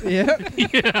house. Yeah.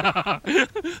 Yeah.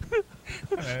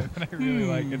 I really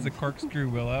like. It's a corkscrew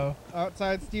willow.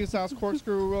 Outside Steve's house,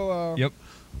 corkscrew willow. Yep.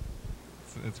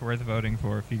 It's worth voting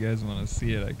for. If you guys want to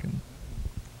see it, I can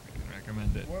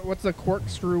recommend it. What's a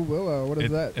corkscrew willow? What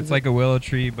is that? It's like a willow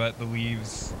tree, but the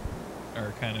leaves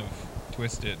are kind of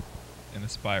twisted in a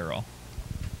spiral.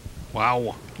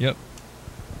 Wow. Yep.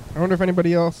 I wonder if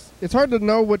anybody else. It's hard to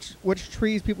know which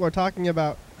trees people are talking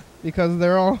about because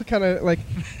they're all kind of like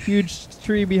huge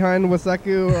tree behind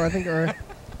Waseku, or I think, or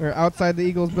We're outside the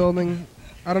Eagles building.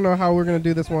 I don't know how we're gonna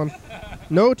do this one.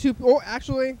 No two. Oh,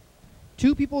 actually,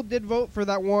 2 people did vote for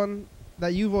that one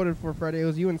that you voted for, Freddy. It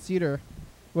was you and Cedar.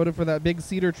 Voted for that big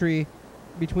cedar tree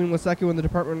between Waseco and the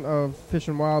Department of Fish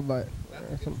and Wildlife.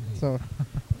 So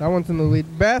that one's in the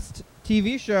lead. Best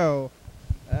TV show.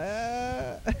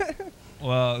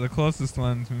 Well, the closest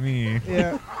one to me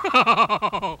Yeah.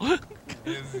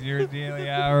 is Your Daily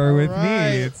Hour with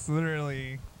Alright. me. It's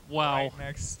literally Wow. right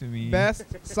next to me. Best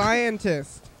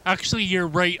scientist. Actually, you're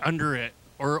right under it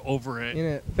or over it. In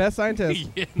it. Best scientist.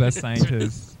 Best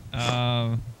scientist.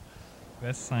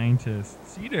 Best scientist.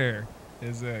 Cedar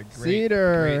is a great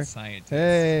scientist.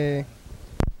 Hey.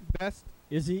 Best.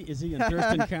 Is he in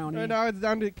Thurston County? Right now it's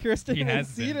down to Kirsten He and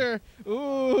has been. Cedar.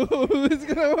 Ooh, who's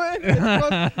gonna win?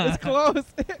 It's close.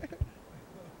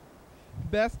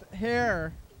 Best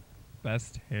hair.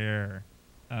 Best hair.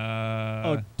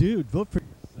 Oh, dude, vote for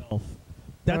yourself.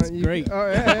 That's great.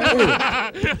 Oh,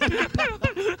 yeah.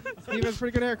 Steve has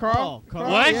pretty good hair. Carl. Oh,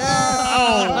 Carl. What?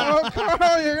 Yeah. Oh,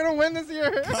 Carl, you're gonna win this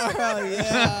year. Oh,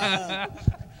 yeah.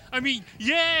 I mean,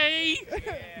 yay!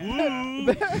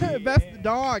 Woo! Best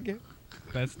dog.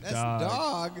 Best That's dog.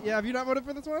 dog. Yeah, have you not voted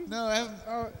for this one? No, I haven't.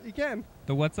 Oh, you can.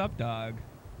 The What's Up dog.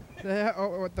 What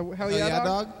the hell Oh, yeah,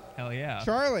 dog? Hell yeah.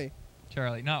 Charlie.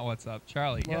 Charlie, not What's Up.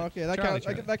 Charlie. Well, Yeah. okay, that Charlie, counts.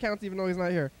 Charlie. That counts even though he's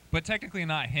not here. But technically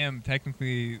not him.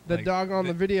 Technically The like, dog on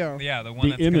the video. Yeah, the one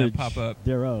The that's gonna image pop up.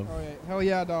 thereof. Oh, yeah. Hell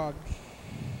yeah, dog.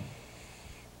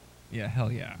 Yeah,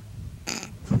 hell yeah.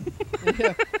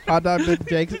 Yeah. Hot dog with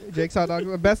Jake's hot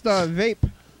dog. Best vape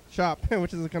shop,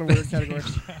 which is a kind of weird category.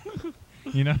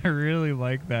 You know, I really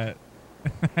like that.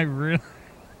 I really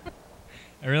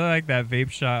like that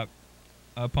vape shop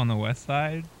up on the west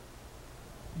side.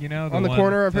 You know, On the one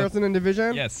corner of that- Harrison and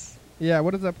Division? Yes. Yeah,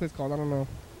 what is that place called? I don't know.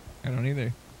 I don't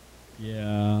either.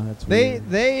 Yeah, that's They weird.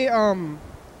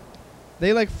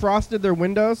 they like frosted their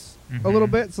windows a little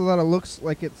Mhm. bit so that it looks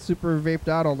like it's super vaped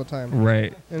out all the time.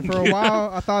 Right. And for a while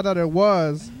I thought that it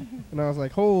was, and I was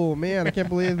like, "Oh man, I can't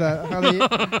believe that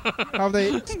how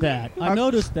they that. I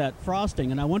noticed that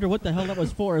frosting, and I wonder what the hell that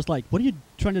was for. It's like, what are you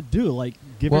trying to do? Like,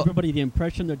 give Well- everybody the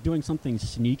impression they're doing something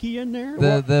sneaky in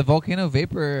there? The Volcano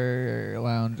Vapor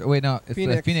Lounge. Oh, wait, no, it's the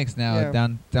Phoenix. Phoenix now. Yeah.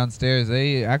 Downstairs,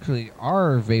 they actually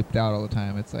are vaped out all the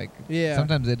time. It's like Yeah.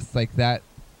 sometimes it's like that.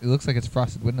 It looks like it's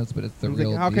frosted windows, but it's the I was real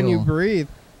like, how deal. can you breathe?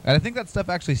 And I think that stuff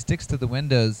actually sticks to the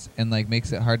windows and like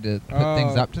makes it hard to put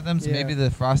things Oh, up to them. So yeah. maybe the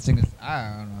frosting is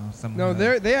I don't know. Some No,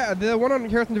 the one on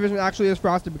Harrison Division actually is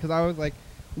frosted because I was like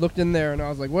looked in there and I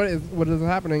was like, what is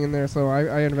happening in there? So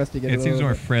I investigated. It a seems little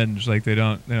more bit. fringe. Like they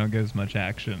don't get as much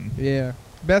action. Yeah.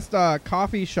 Best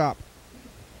coffee shop.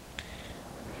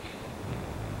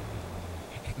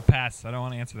 Pass. I don't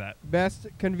want to answer that. Best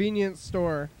convenience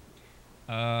store.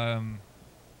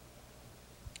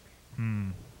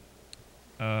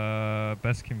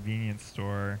 Best convenience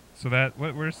store. So that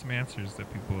what are some answers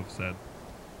that people have said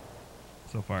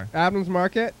so far? Adams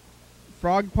Market,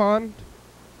 Frog Pond,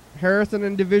 Harrison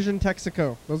and Division,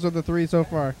 Texaco. Those are the 3 so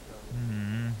far.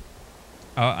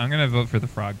 I'm gonna vote for the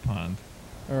Frog Pond.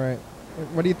 All right.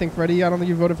 What do you think, Freddy? I don't think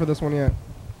you voted for this one yet.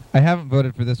 I haven't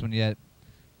voted for this one yet.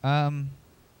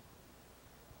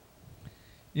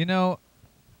 You know,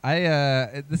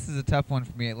 this is a tough one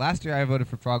for me. Last year I voted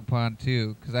for Frog Pond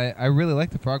too because I really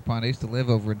like the Frog Pond. I used to live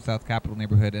over in South Capitol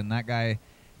neighborhood, and that guy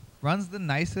runs the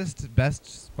nicest, best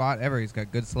spot ever. He's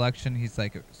got good selection. He's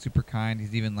like super kind.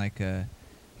 He's even like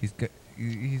he's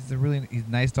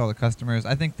nice to all the customers.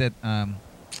 I think that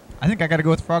I think I got to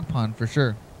go with Frog Pond for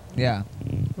sure. Yeah.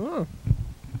 Oh.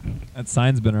 That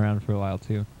sign's been around for a while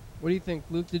too. What do you think,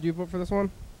 Luke? Did you vote for this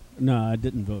one? No, I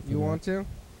didn't vote for You that. want to?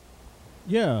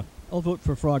 Yeah, I'll vote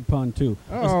for Frog Pond too.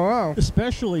 Oh, wow.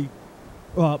 Especially,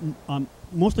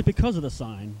 mostly because of the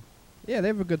sign. Yeah, they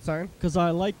have a good sign. Because I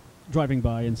like driving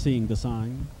by and seeing the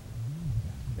sign.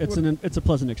 It's it's a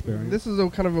pleasant experience. This is a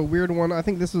kind of a weird one. I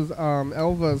think this was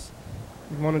Elva's.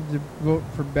 Wanted to vote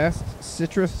for best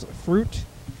citrus fruit.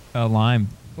 Lime.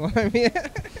 Lime, yeah.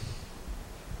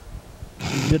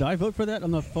 Did I vote for that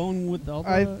on the phone with Alba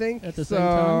I think at the so. same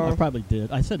time? I probably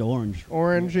did. I said orange.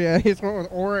 Orange, yeah. He's going with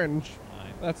orange.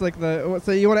 That's like the.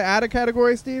 So you want to add a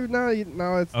category, Steve? No,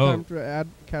 now it's time to add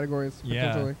categories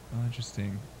potentially. Yeah. Oh,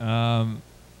 interesting.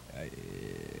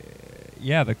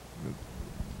 Yeah,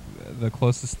 the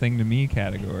closest thing to me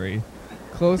category.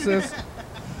 Closest.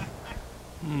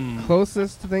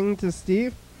 Closest thing to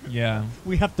Steve. Yeah.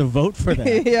 We have to vote for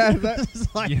that. Yeah, that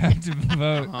It's like You have to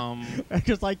vote.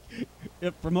 just like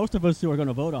for most of us who are going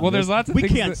to vote on Well, this, there's lots of we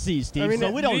things can't that- see, Steve, I mean,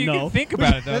 so we No, don't you know. can think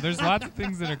about it though. There's lots of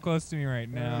things that are close to me right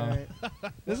now.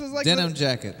 Right. This is like Denim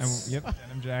jackets. Denim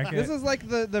jacket. This is like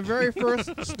the very first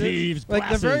Steve's like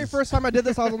the very glasses. first time I did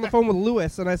this, I was on the phone with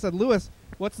Lewis, and I said, Lewis,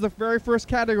 what's the very first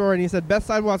category? And he said best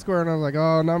sidewalk square, and I was like,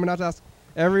 oh, now I'm gonna have to ask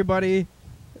everybody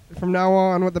from now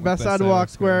on what the best sidewalk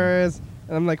square is,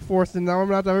 and I'm like forced, and now I'm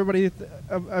gonna have to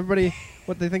everybody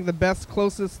what they think the best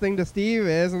closest thing to Steve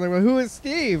is, and they're like, who is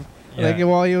Steve? Yeah. Like,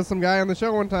 well, he was some guy on the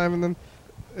show one time, and then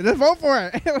just vote for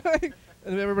it,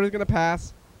 and everybody's gonna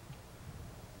pass.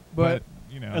 But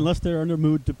you know, Unless they're in the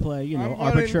mood to play, I'm voting-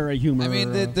 arbitrary humor. I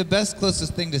mean, the best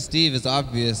closest thing to Steve is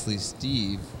obviously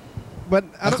Steve. But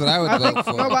That's what I would vote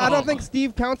for. No, but I don't think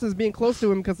Steve counts as being close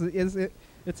to him because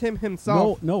it's him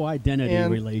himself. no identity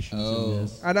And- relations in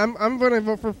this. And I'm going to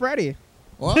vote for Freddie.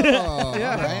 Whoa, Yeah. all right,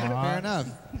 fair enough.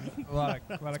 a lot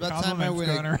of about time I compliments win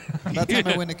going around. About time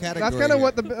I win a category. That's kind of here.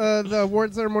 what the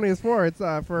award ceremony is for. It's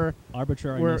for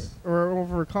Arbitrariness. or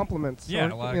for compliments. Yeah, or,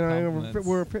 a lot you of know,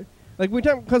 compliments. like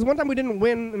because one time we didn't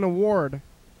win an award.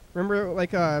 Remember,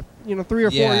 like 3 or 4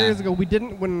 Yeah. years ago, we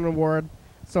didn't win an award.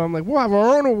 So I'm like, we'll have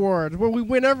our own awards where we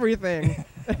win everything.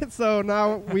 So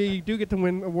now we do get to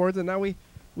win awards, and now we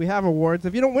have awards.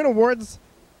 If you don't win awards,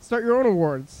 start your own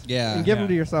awards. Yeah. And give them Yeah.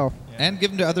 to yourself. And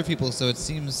give them to other people so it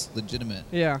seems legitimate.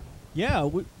 Yeah. Yeah,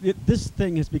 this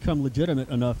thing has become legitimate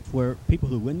enough where people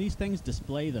who win these things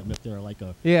display them if they're like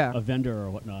a Yeah. vendor or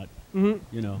whatnot. hmm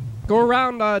You know. Go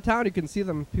around town, you can see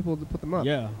them. People put them up.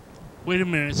 Yeah. Wait a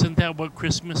minute, isn't that what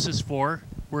Christmas is for?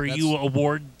 Where you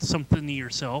award something to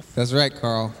yourself? That's right,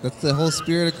 Carl. That's the whole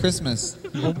spirit of Christmas.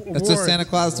 That's what Santa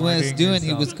Claus was Awarding doing. He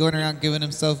yourself. was going around giving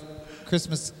himself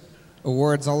Christmas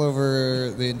awards all over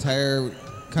the entire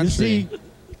country. You see,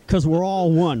 because we're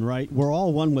all one, right? We're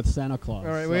all one with Santa Claus.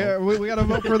 All right, so we got to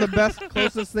vote for the best,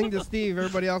 closest thing to Steve.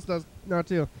 Everybody else does now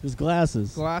too. his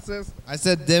glasses. Glasses. I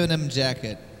said denim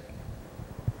jacket.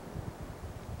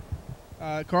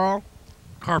 Carl.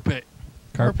 Carpet.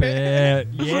 Carpet.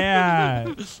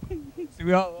 Yeah. See,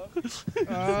 we all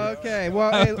Okay.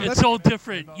 Well, hey, It's all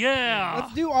different. Yeah.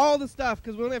 let's do all the stuff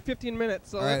because we only have 15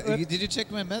 minutes. So All right, let's- did you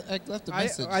check my I left a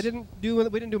message. I didn't do.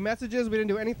 We didn't do messages. We didn't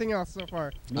do anything else so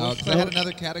far. Oh, 'cause I had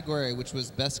another category, which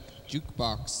was best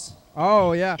jukebox.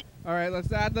 Oh yeah. All right.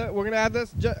 Let's add the. We're gonna add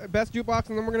this best jukebox,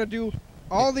 and then we're gonna do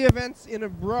all the events in a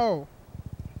row.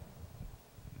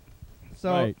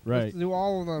 So Right. let's do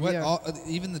all of them. What? Yeah. All,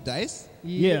 even the dice?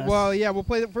 Yes. Well, yeah. We'll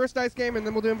play the first dice game, and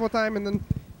then we'll do info time, and then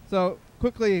so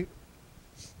quickly,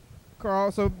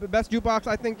 Carl. So the best jukebox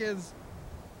I think is.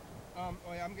 Oh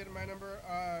yeah, I'm getting my number.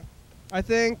 I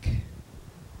think.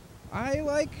 I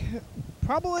like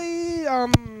probably I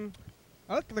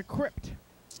like the Crypt.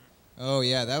 Oh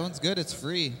yeah, that one's good. It's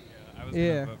free. I was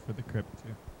Yeah. gonna vote for the crypt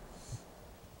too.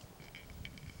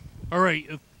 All right.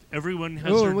 If everyone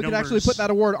has Oh, their and we could numbers, actually put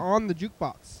that award on the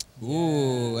jukebox.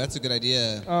 Ooh, that's a good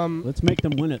idea. Let's make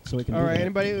them win it so we can All do right. that.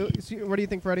 Anybody? What do you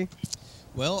think, Freddie?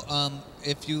 Well,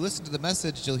 if you listen to the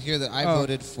message, you'll hear that I Oh.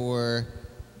 voted for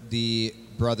the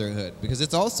Brotherhood because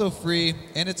it's also free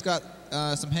and it's got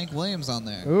some Hank Williams on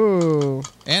there Ooh.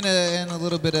 and a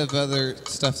little bit of other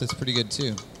stuff that's pretty good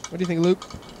too. What do you think, Luke?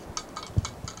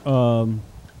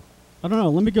 I don't know.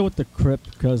 Let me go with the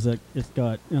Crypt because it's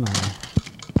got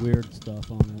weird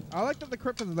stuff on it. I like that the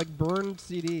Crypt has like burned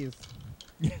CDs.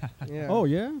 Yeah. Yeah. Oh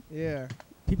yeah. Yeah.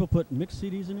 People put mixed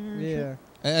CDs in there. and shit?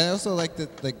 Yeah. I also like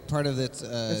that like part of it's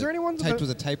Is there any ones typed that-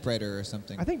 with a typewriter or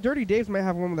something. I think Dirty Dave's might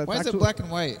have one that's Why is actually, it black and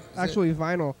white? Is actually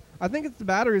vinyl. I think it's the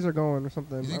batteries are going or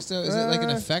something. you think so? Is it like an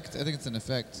effect? I think it's an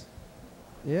effect.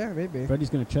 Yeah, maybe. Freddie's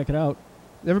gonna check it out.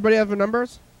 Everybody have the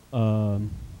numbers?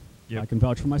 Yep. I can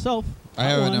vouch for myself. I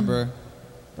have a one. number.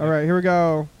 All right, here we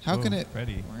go. How Oh, can it?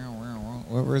 Freddy.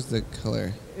 Where's the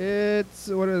color? It's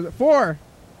what is it? 4.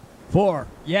 4.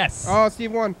 Yes. Oh,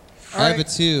 Steve won. All I have a right.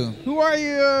 2. Who are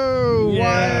you? Why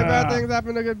Yeah. bad things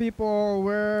happen to good people?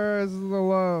 Where's the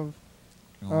love?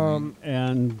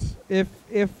 And If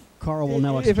Carl will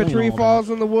now if a explain tree all falls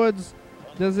in the woods,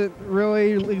 does it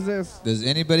really exist? Does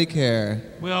anybody care?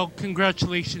 Well,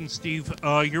 congratulations, Steve.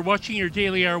 You're watching your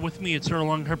Daily Hour with me. It's our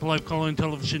Long Harper Live call-in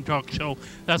television talk show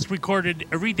that's recorded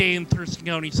every day in Thurston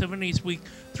County, 7 days a week,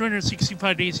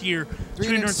 365 days a year,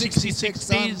 366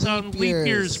 days on leap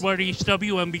years.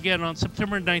 YDHWM began on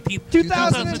September 19th,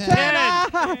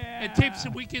 2010. It tapes a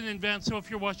week in advance, so if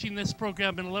you're watching this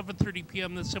program at 11:30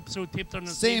 p.m., this episode taped on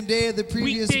the Same day of the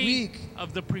previous weekday week.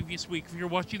 of the previous week. If you're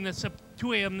watching this at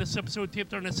 2 a.m., this episode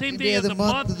taped on the same Same day of the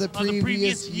month of the of the previous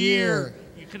previous year. year.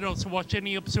 You can also watch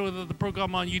any episode of the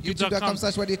program on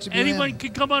YouTube.com/YDHWM. Anyone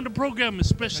can come on the program,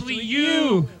 especially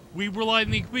you. We rely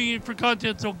on the community for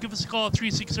content, so give us a call at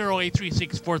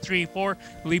 360-836-4384.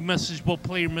 Leave a message. We'll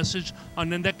play your message on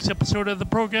the next episode of the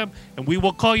program, and we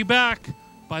will call you back.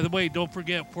 By the way, don't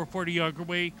forget 440 Younger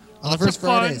Way. On the first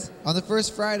Fridays. On the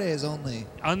first Fridays only.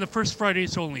 On the first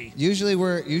Fridays only. Usually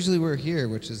we're here,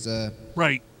 which is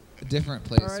right. A different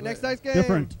place. All right, next dice game.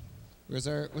 Different. Where's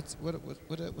our what's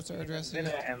our address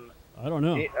here? I don't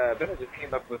know. Bennett just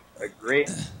came up with a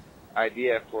great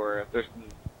idea for Thurston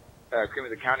Cream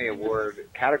of the County Award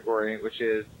category, which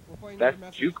is Best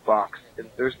Jukebox in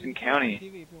Thurston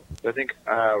County. So I think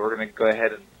we're going to go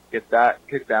ahead and kick that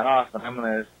off, and I'm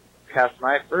going to cast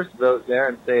my first vote there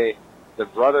and say the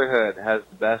Brotherhood has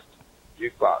the best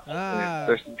jukebox in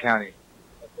Thurston County.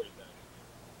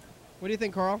 What do you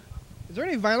think, Carl? Is there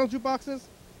any vinyl jukeboxes?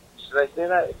 Should I say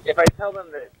that? If I tell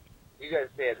them that you guys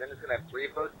say it, then it's going to have 3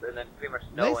 votes, and then pretty much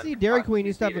no one. I see Dairy Queen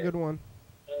used to have a good one.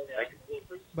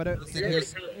 But it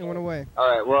went away. All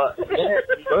right, well,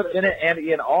 both Bennett and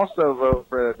Ian also vote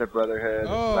for the Brotherhood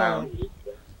Lounge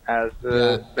as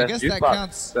the best jukebox. That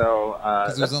counts. So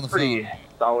that's a pretty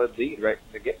solid lead right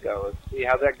from the get-go. Let's see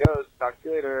how that goes. Talk to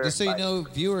you later. Just so you know,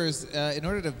 viewers, in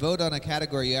order to vote on a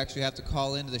category, you actually have to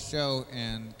call into the show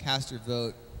and cast your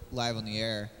vote live on the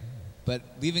air. But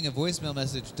leaving a voicemail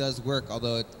message does work,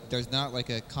 although there's not like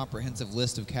a comprehensive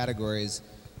list of categories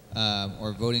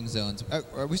or voting zones.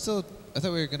 Are we still? I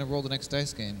thought we were going to roll the next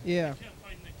dice game. Yeah. You can't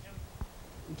find the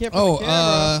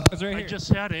camera. It's right here. I just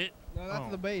had it. No, that's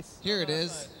the base. Here it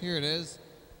is. Here it is.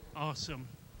 Awesome.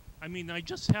 I mean, I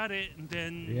just had it, and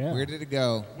then... Yeah. Where did it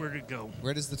go? Where did it go?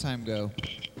 Where does the time go?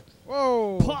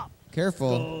 Whoa. Pop.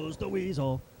 Careful. Goes the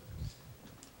weasel.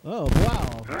 Oh,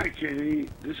 wow. Hi, Kenny.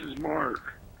 This is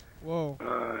Mark. Whoa.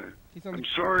 I'm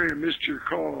sorry I missed your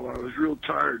call. I was real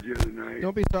tired the other night.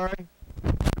 Don't be sorry.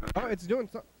 Oh, it's doing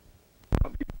something.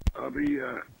 I'll be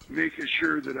making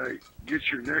sure that I get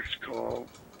your next call.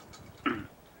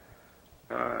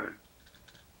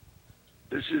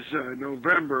 This is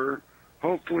November.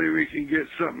 Hopefully we can get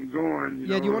something going.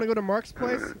 Do you want to go to Mark's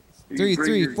place?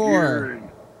 334.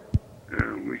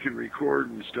 And we can record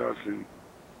and stuff. And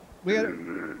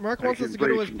Mark wants us to go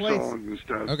to his place.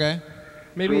 Okay.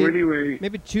 Maybe so anyway,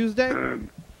 maybe Tuesday.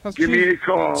 Give me a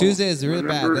call. Tuesday is really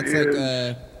bad. That's like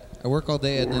I work all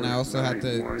day, and then I also have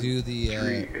to do the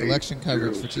election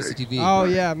coverage for TCTV. Oh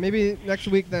yeah, maybe next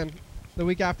week then. The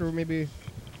week after, maybe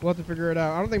we'll have to figure it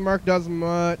out. I don't think Mark does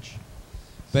much.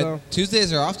 But so.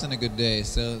 Tuesdays are often a good day,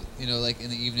 so like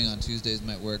in the evening on Tuesdays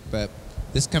might work. But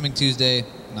this coming Tuesday,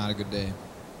 not a good day.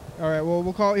 All right, well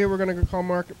we'll call here. We're gonna call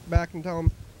Mark back and tell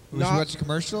him. We should watch a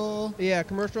commercial. Yeah,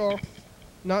 commercial.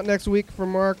 Not next week for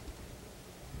Mark.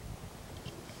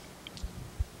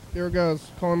 Here it goes.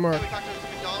 Calling Mark.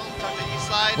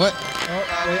 What?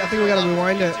 Oh, wait, I think we gotta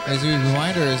rewind it. Is it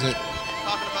rewind or is it?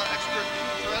 Talking about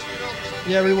extraterrestrials or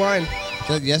something? Yeah, rewind. Is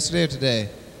that yesterday or today?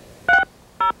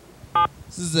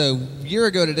 This is a year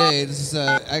ago today. This is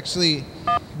actually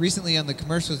recently on the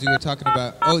commercials you were talking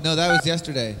about. Oh no, that was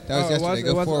yesterday. That was yesterday.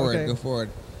 Go forward. Okay. Go forward.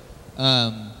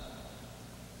 A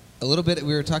little bit.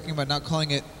 We were talking about not calling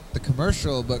it the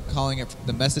commercial, but calling it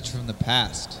the message from the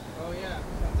past. Oh yeah,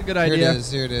 that's a good idea. Here it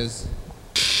is. Here it is.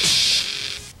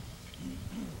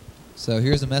 So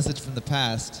here's a message from the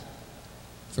past,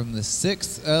 from the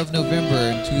 6th of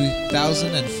November in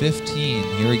 2015.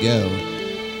 Here we go.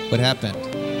 What happened?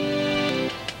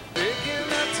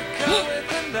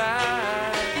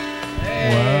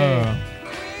 Wow.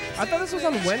 I thought this was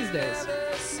on Wednesdays.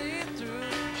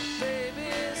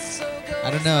 I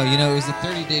don't know. It was a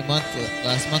 30-day month.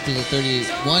 Last month was a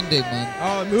 31-day month.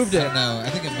 Oh, it moved it. I don't know.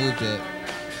 I think it moved it.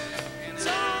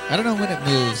 I don't know when it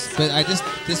moves, but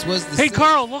this was the... Hey,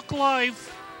 Carl, look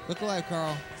live. Look alive,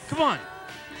 Carl. Come on.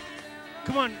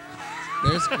 Come on.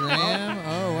 There's Graham.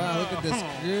 Oh, wow. Look at this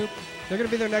group. They're going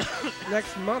to be there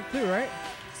next month, too, right?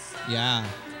 Yeah.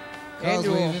 Carl's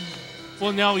Annual. waving.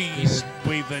 Well, now he's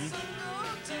waving.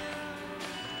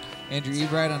 Andrew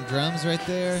Ebright on drums right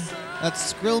there.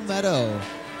 That's Skrill Meadow.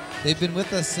 They've been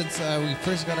with us since we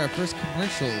first got our first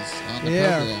commercials on the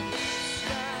program.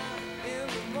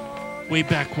 Way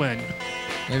back when.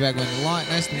 Way back when.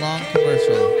 Nice long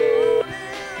commercial.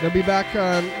 They'll be back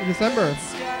in December.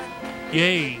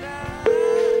 Yay.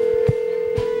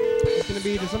 It's going to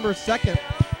be December 2nd.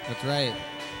 That's right.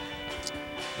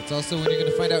 That's also when you're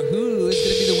going to find out who is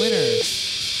going to be the winner.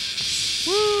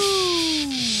 Woo!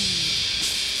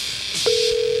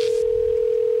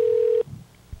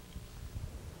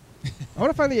 I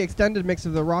want to find the extended mix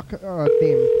of the rock theme. Do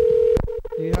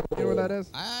you have to know where that is?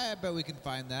 I bet we can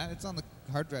find that. It's on the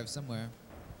hard drive somewhere.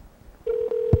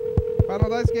 Final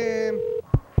dice game.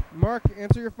 Mark,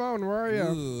 answer your phone. Where are you?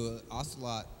 Ooh,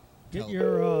 Ocelot. Get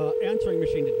your answering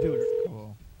machine to do it.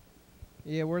 Cool.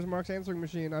 Yeah, where's Mark's answering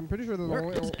machine? I'm pretty sure there's a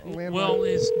landline. Well,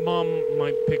 his mom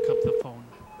might pick up the phone.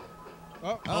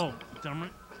 Oh, darn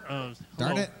it. Darn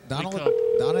hello. it. Donald. Wake up.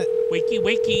 Darn it.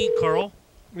 Wakey, Carl.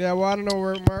 Yeah, well, I don't know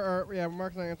where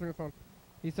Mark's not answering the phone.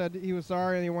 He said he was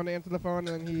sorry and he wanted to answer the phone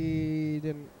and he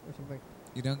didn't or something.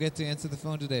 You don't get to answer the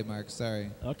phone today, Mark. Sorry.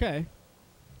 Okay.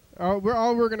 All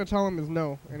we're going to tell him is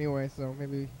no anyway, so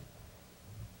maybe.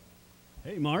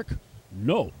 Hey, Mark.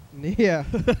 No. Yeah.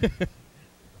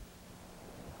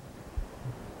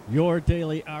 Your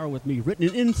daily hour with me,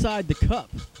 written inside the cup.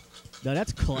 Now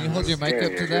that's class. Can you hold your mic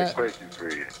up to that? Question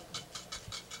for you.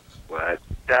 What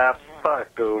the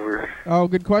fuck over? Oh,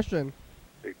 good question.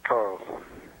 Hey, Carl,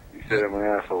 you said I'm an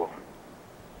asshole.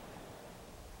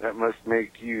 That must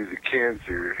make you the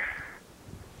cancer.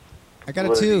 I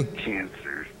got a 2.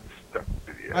 Cancer. Stuck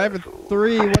to the I have a asshole.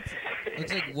 3. What's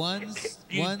Looks like ones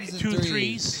and 2 threes.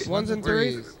 threes. ones and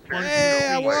threes? Ones Hey,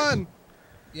 I and won.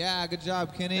 Yeah, good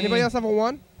job, Kenny. Anybody else have a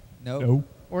 1 Nope.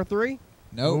 or 3?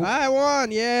 Nope. I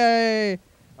won. Yay.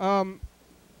 What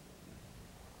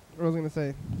was I going to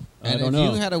say? And don't if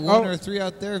know. you had a 1 or 3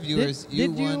 out there, viewers, you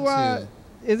did you, won too.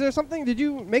 Is there something? Did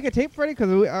you make a tape, Freddy?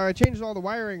 Because I changed all the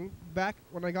wiring back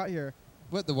when I got here.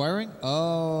 What, the wiring?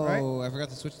 Oh, Right? I forgot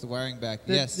to switch the wiring back.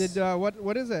 Did, yes.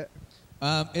 What is it?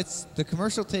 It's the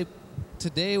commercial tape.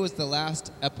 Today was the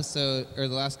last episode, or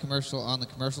the last commercial on the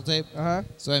commercial tape. Uh-huh.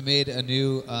 So I made a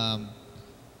new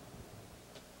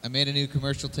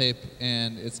commercial tape,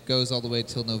 and it goes all the way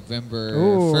till November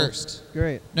Ooh, 1st.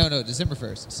 Great. No, December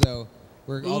 1st. So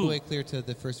we're all the Ooh. way clear to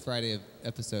the first Friday of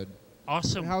episode.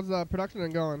 Awesome. How's the production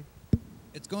going?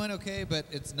 It's going okay, but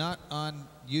it's not on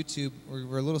YouTube.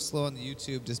 We're a little slow on the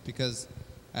YouTube just because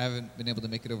I haven't been able to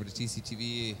make it over to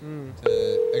TCTV.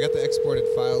 I got the exported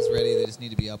files ready. They just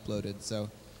need to be uploaded. So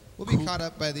we'll be caught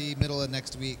up by the middle of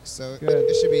next week. So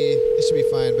it should be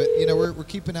fine. But you know, we're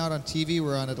keeping out on TV.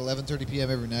 We're on at 11:30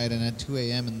 p.m. every night and at 2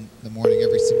 a.m. in the morning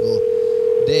every single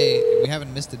day. And we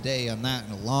haven't missed a day on that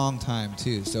in a long time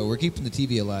too. So we're keeping the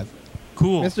TV alive.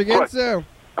 Cool. Mr. Ginsu.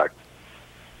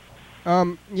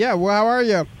 Yeah, well, how are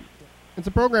you? It's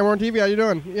a program. We're on TV. How you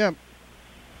doing? Yeah.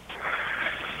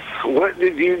 What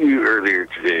did you do earlier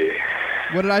today?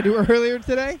 What did I do earlier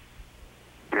today?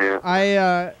 Yeah.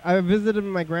 I visited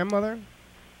my grandmother.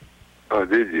 Oh,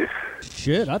 did you?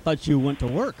 Shit, I thought you went to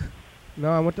work.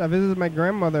 No, I visited my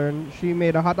grandmother, and she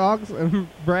made hot dogs and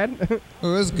bread.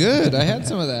 Oh, it was good. I had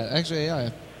some of that. Actually, yeah.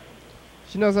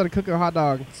 She knows how to cook a hot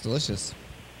dog. It's delicious.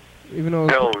 Even though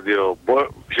Hell of a deal.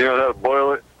 She knows how to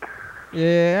boil it?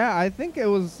 Yeah, I think it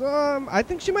was, I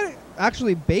think she might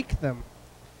actually bake them,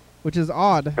 which is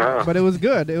odd, but it was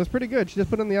good. It was pretty good. She just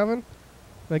put it in the oven.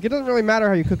 Like, it doesn't really matter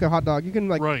how you cook a hot dog. You can,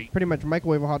 like, pretty much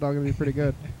microwave a hot dog and be pretty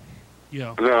good.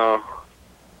 Yeah. No.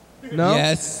 No?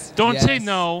 Yes. Don't say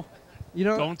no. You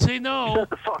don't. Don't say no.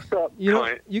 Shut the fuck up.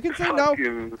 You can say no.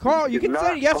 Carl, you can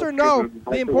say yes or no.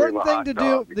 The important thing to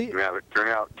do. Have it turn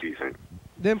out decent.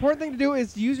 The important thing to do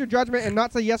is use your judgment and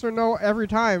not say yes or no every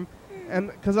time. And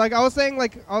because I was saying.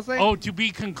 Oh, to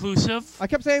be conclusive. I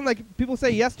kept saying people say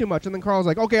yes too much, and then Carl was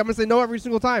like, "Okay, I'm gonna say no every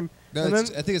single time." No, and I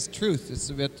think it's truth. It's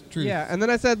about truth. Yeah, and then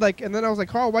I said and then I was like,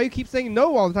 "Carl, why you keep saying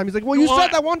no all the time?" He's like, "Well, you said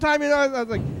that one time." And I was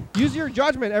like, "Use your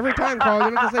judgment every time, Carl. You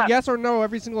don't have to say yes or no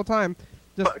every single time.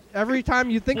 Just every time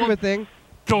you think of a thing."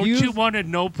 Don't you want a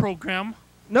no program?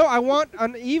 No, I want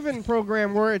an even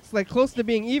program where it's like close to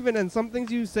being even, and some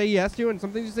things you say yes to, and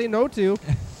some things you say no to.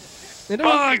 Oh,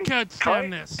 I can't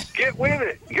stand this. Get with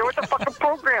it. Get with the fucking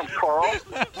program, Carl.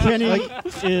 Kenny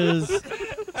is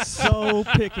so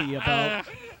picky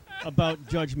about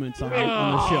judgments on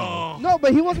the show. No,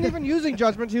 but he wasn't even using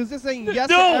judgment. He was just saying yes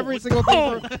to every single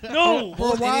thing. For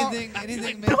a while,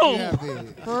 anything makes you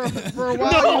happy. For a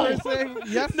while, you were saying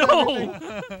yes to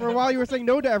everything. For a while, you were saying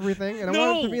no to everything, and I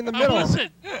wanted to be in the middle. I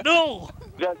wasn't. No.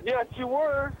 Yes, you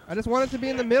were. I just wanted to be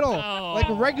in the middle, like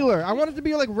regular. I wanted to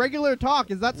be like regular talk.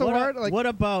 Is that so hard? Like, what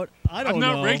about I don't know?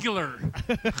 I'm not regular.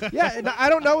 Yeah, I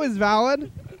don't know is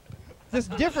valid.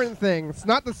 Just different things,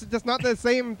 just not the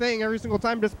same thing every single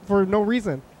time, just for no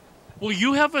reason. Well,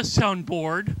 you have a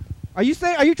soundboard. Are you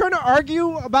trying to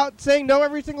argue about saying no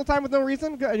every single time with no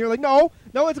reason? And you're like, no,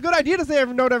 it's a good idea to say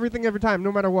no to everything every time,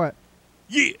 no matter what.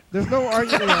 Yeah. There's no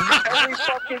argument. Every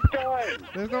fucking time.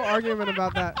 There's no argument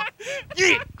about that.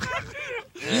 Yeah.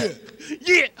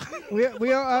 Yeah. We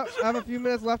have a few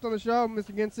minutes left on the show,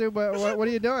 Mr. Ginsu, but what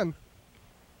are you doing?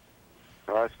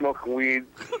 Smoking weed.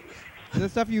 Is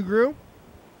this stuff you grew?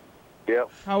 Yep.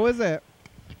 How is it?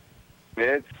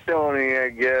 It's stony, I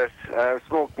guess. I've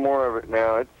smoked more of it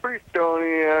now. It's pretty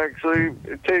stony, actually.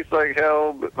 It tastes like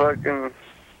hell, but fucking,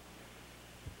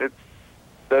 it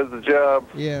does the job.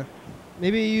 Yeah.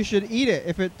 Maybe you should eat it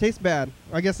if it tastes bad.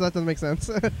 I guess that doesn't make sense.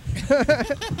 If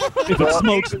it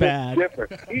smokes bad.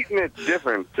 Eating it's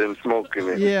different than smoking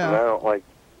it. Yeah. And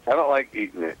I don't like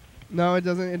eating it. No, it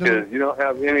doesn't. It Because doesn't. you don't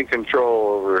have any control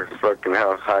over fucking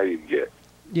how high you get.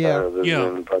 Yeah. Other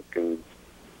than fucking,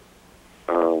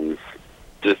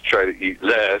 just try to eat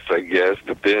less, I guess.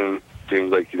 But then it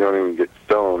seems like you don't even get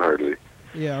stoned hardly.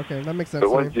 Yeah. Okay, that makes sense. But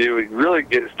to once me. you really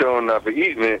get stoned off of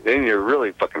eating it, then you're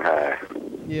really fucking high.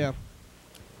 Yeah.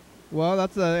 Well,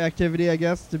 that's an activity, I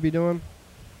guess, to be doing.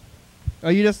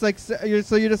 Are you just like you're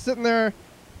just sitting there,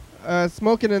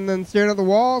 smoking and then staring at the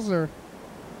walls, or?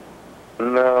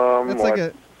 No, I'm It's like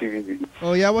watching TV.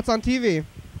 Oh yeah, what's on TV?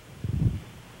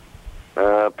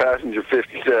 Passenger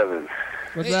 57.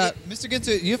 What's Hey, that? Mr.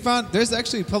 Ginter, you found there's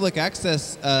actually public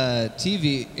access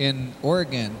TV in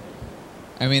Oregon.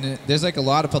 I mean, there's like a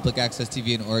lot of public access TV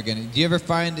in Oregon. Do you ever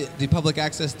find the public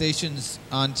access stations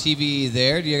on TV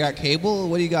there? Do you got cable?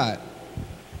 What do you got?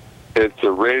 It's a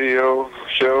radio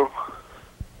show.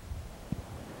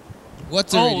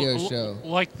 What's a radio show?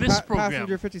 Like this program.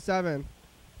 Passenger 57.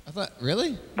 I thought,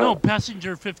 really? No,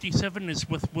 Passenger 57 is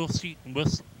with Wesley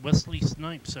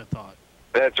Snipes, I thought.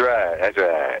 That's right. That's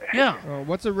right. Yeah. Oh,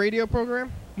 what's a radio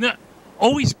program? No,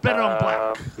 always bet on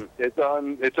black. It's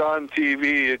on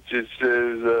TV. It just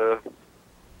says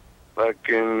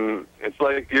fucking. It's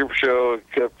like your show,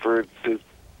 except for it's just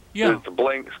it's a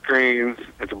blank screen.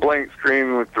 It's a blank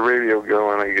screen with the radio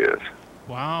going, I guess.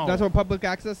 Wow. That's what public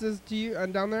access is to you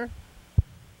and down there.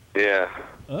 Yeah.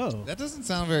 Oh. That doesn't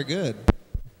sound very good.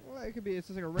 Well, it could be. It's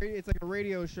just like a radio. It's like a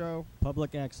radio show.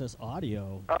 Public access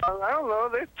audio. I don't know.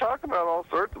 They talk about all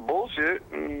sorts of bullshit.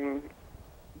 And,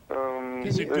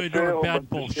 Is it good or bad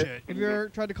bullshit? Have you ever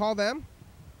tried to call them?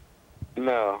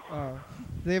 No. Oh.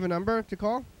 Do they have a number to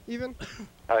call, even?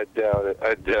 I doubt it.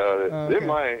 I doubt it. Oh, They okay.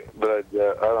 might, but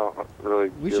I don't really.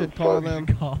 We give should a call fuck.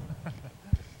 them.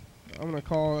 I'm gonna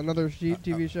call another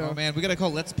TV show. Oh man, we gotta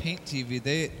call Let's Paint TV.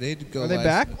 They'd go. Are they live.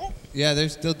 back? Yeah, they're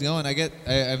still going.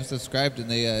 I'm subscribed and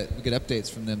they we get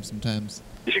updates from them sometimes.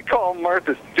 You should call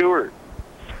Martha Stewart.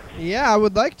 Yeah, I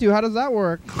would like to. How does that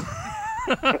work?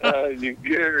 You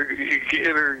get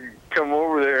her, come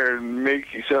over there and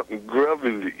make you something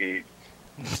grubbing to eat.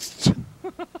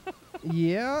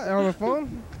 Yeah, on the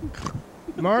phone.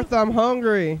 Martha, I'm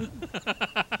hungry.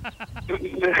 Say,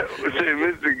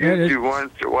 Mr. Ginty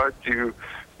wants to watch you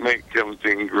make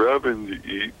something grubbing to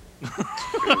eat.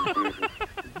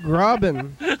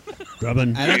 Grubbin.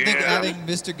 Grubbin. I don't think adding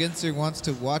Mr. Ginser wants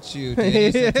to watch you to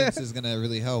any sentence is gonna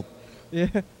really help. Yeah.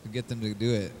 To get them to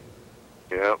do it.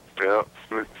 Yep.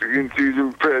 Mr. Ginty's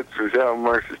impressed with how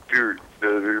Martha Stewart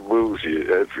does her bullshit,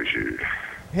 that's for sure.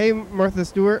 Hey, Martha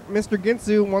Stewart. Mr.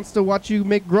 Ginsu wants to watch you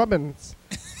make grubbins.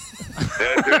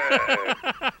 That's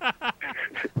right.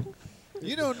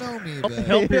 You don't know me, Help, but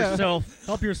help yourself.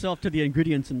 Help yourself to the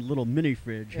ingredients in the little mini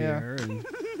fridge Yeah. here. And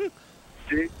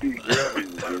Tasty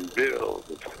grubbins and bills.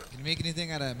 Can you make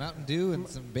anything out of Mountain Dew and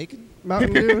some bacon?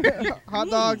 Mountain Dew, hot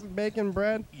dogs, bacon,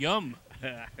 bread. Yum.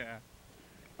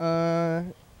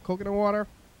 Coconut water,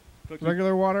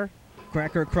 regular water.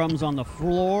 Cracker crumbs on the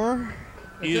floor.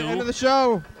 That's the end of the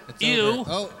show. It's Ew. over.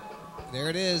 Oh, there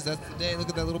it is. That's the day. Look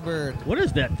at that little bird. What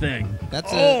is that thing?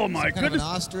 That's oh some my kind of goodness! an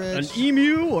ostrich. An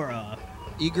emu or a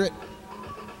egret.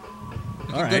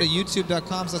 You can go to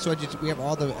youtube.com. So that's why we have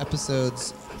all the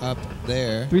episodes up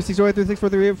there. 368 364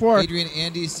 384. Adrian,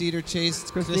 Andy, Cedar, Chase,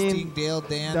 Christine, Dale,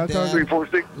 Dan, Doug, Dad,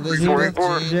 346 Elizabeth,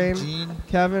 344. Jane, Jane,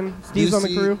 Kevin, Steve's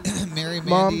Lucy, on the crew. Mary,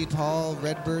 Mom, Mandy, Paul,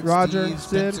 Redbird, Roger, Steve,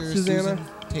 Sid, Spencer, Susanna, Susan,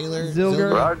 Taylor,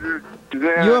 Zilger, Roger,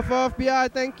 Suzanne. UFO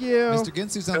FBI, thank you. Mr.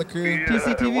 Ginsu's on the crew.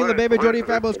 TCTV, The Baby, Jody,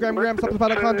 Fabulous, Graham,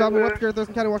 Supplemental Pilot, John, Webster,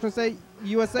 Thurston County, Washington State,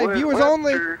 USA. Viewers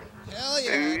only. Hell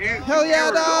yeah. Hell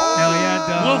yeah, dog. Hell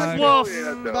yeah, dog.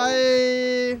 Woof woof.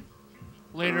 Bye.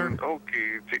 Later.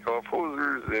 Okay, take off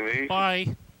hosers and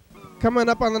Bye. Coming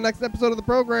up on the next episode of the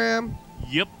program.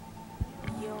 Yep.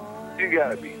 You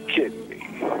gotta be kidding me.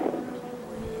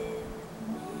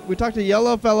 We talked to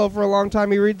Yellow Fellow for a long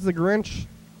time. He reads The Grinch.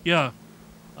 Yeah.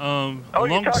 Oh, you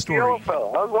Long talked to story. Yellow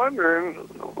Fellow. I was wondering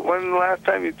when the last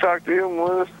time you talked to him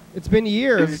was. It's been Did you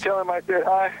years. tell him I said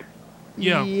hi?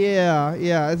 Yeah.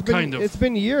 Yeah. It's been Kind of. It's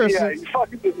been years Yeah, since. you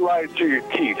fucking just lied through your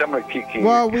teeth. I'm gonna kick you.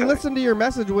 Well, we listened to your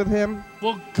message with him.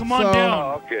 Well, come on So- down.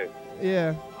 Oh, okay.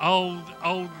 Yeah.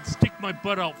 I'll stick my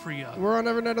butt out for you. We're on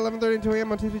every night 11:30 to 2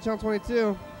 a.m. on TV Channel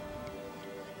 22.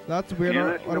 That's weird. You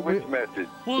listen to which message?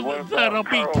 Well, that I'll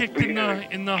be kicked in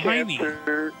the hiney.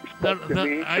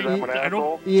 I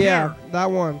don't Yeah, care.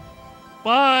 that one.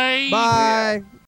 Bye. Bye.